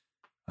like.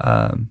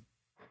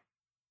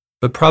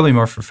 But probably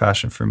more for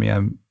fashion for me.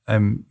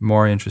 I'm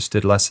more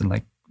interested less in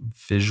like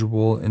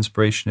visual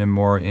inspiration and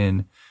more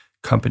in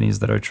companies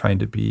that are trying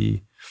to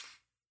be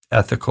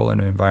ethical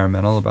and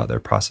environmental about their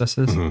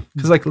processes.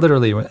 Because like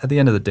literally at the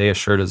end of the day, a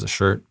shirt is a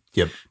shirt.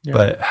 Yep.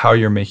 But how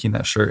you're making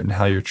that shirt and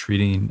how you're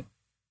treating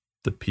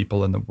the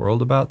people in the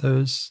world about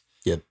those,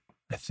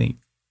 I think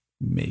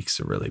makes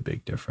a really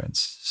big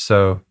difference.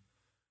 So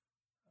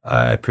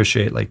I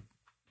appreciate like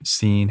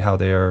seeing how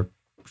they are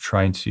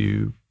trying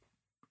to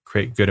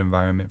create good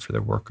environment for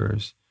their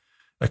workers.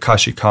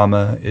 Akashi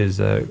Kama is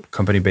a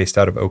company based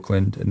out of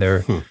Oakland, and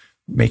they're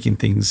making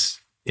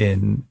things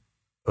in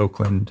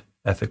Oakland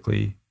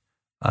ethically.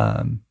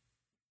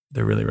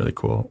 They're really, really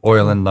cool.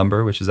 Oil and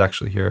Lumber, which is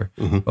actually here.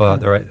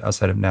 They're right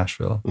outside of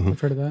Nashville. I've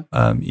heard of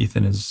that.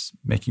 Ethan is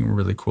making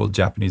really cool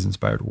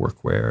Japanese-inspired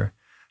workwear.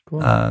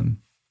 Cool.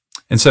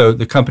 And so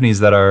the companies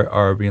that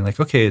are being like,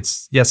 okay,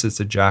 it's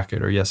a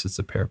jacket or yes, it's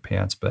a pair of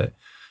pants, but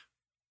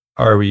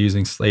are we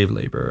using slave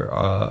labor?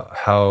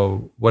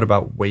 What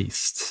about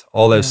waste?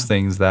 All those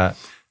things that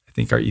I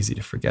think are easy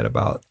to forget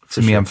about.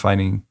 To me, I'm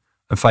finding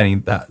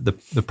that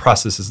the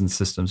processes and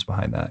systems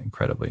behind that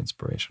incredibly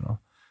inspirational.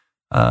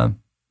 So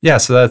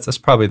that's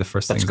probably the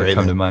first things that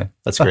come to mind.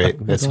 That's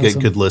great. That's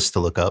awesome. Good list to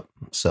look up.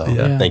 So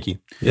thank you.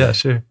 Yeah,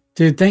 sure.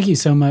 Dude, thank you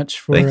so much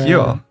for thank you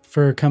all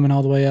for coming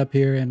all the way up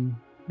here and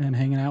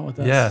hanging out with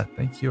us. Yeah,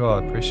 thank you all.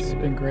 I appreciate it.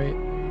 It's been great.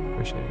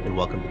 Appreciate it. And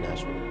welcome to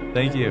Nashville.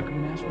 Thank you.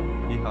 Welcome to Nashville.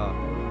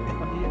 Yeehaw.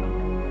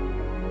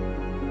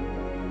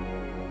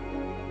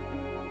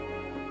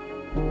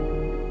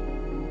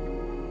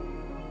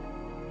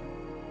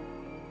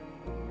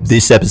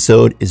 This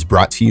episode is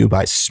brought to you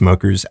by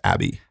Smokers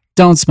Abbey.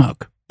 Don't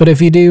smoke, but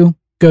if you do,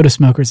 go to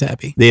Smokers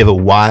Abbey. They have a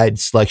wide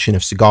selection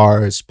of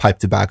cigars, pipe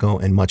tobacco,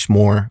 and much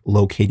more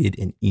located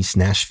in East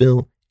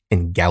Nashville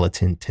and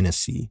Gallatin,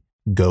 Tennessee.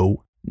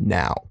 Go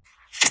now.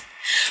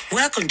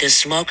 Welcome to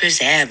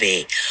Smokers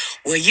Abbey,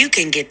 where you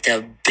can get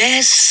the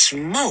best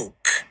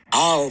smoke,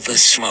 all the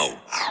smoke.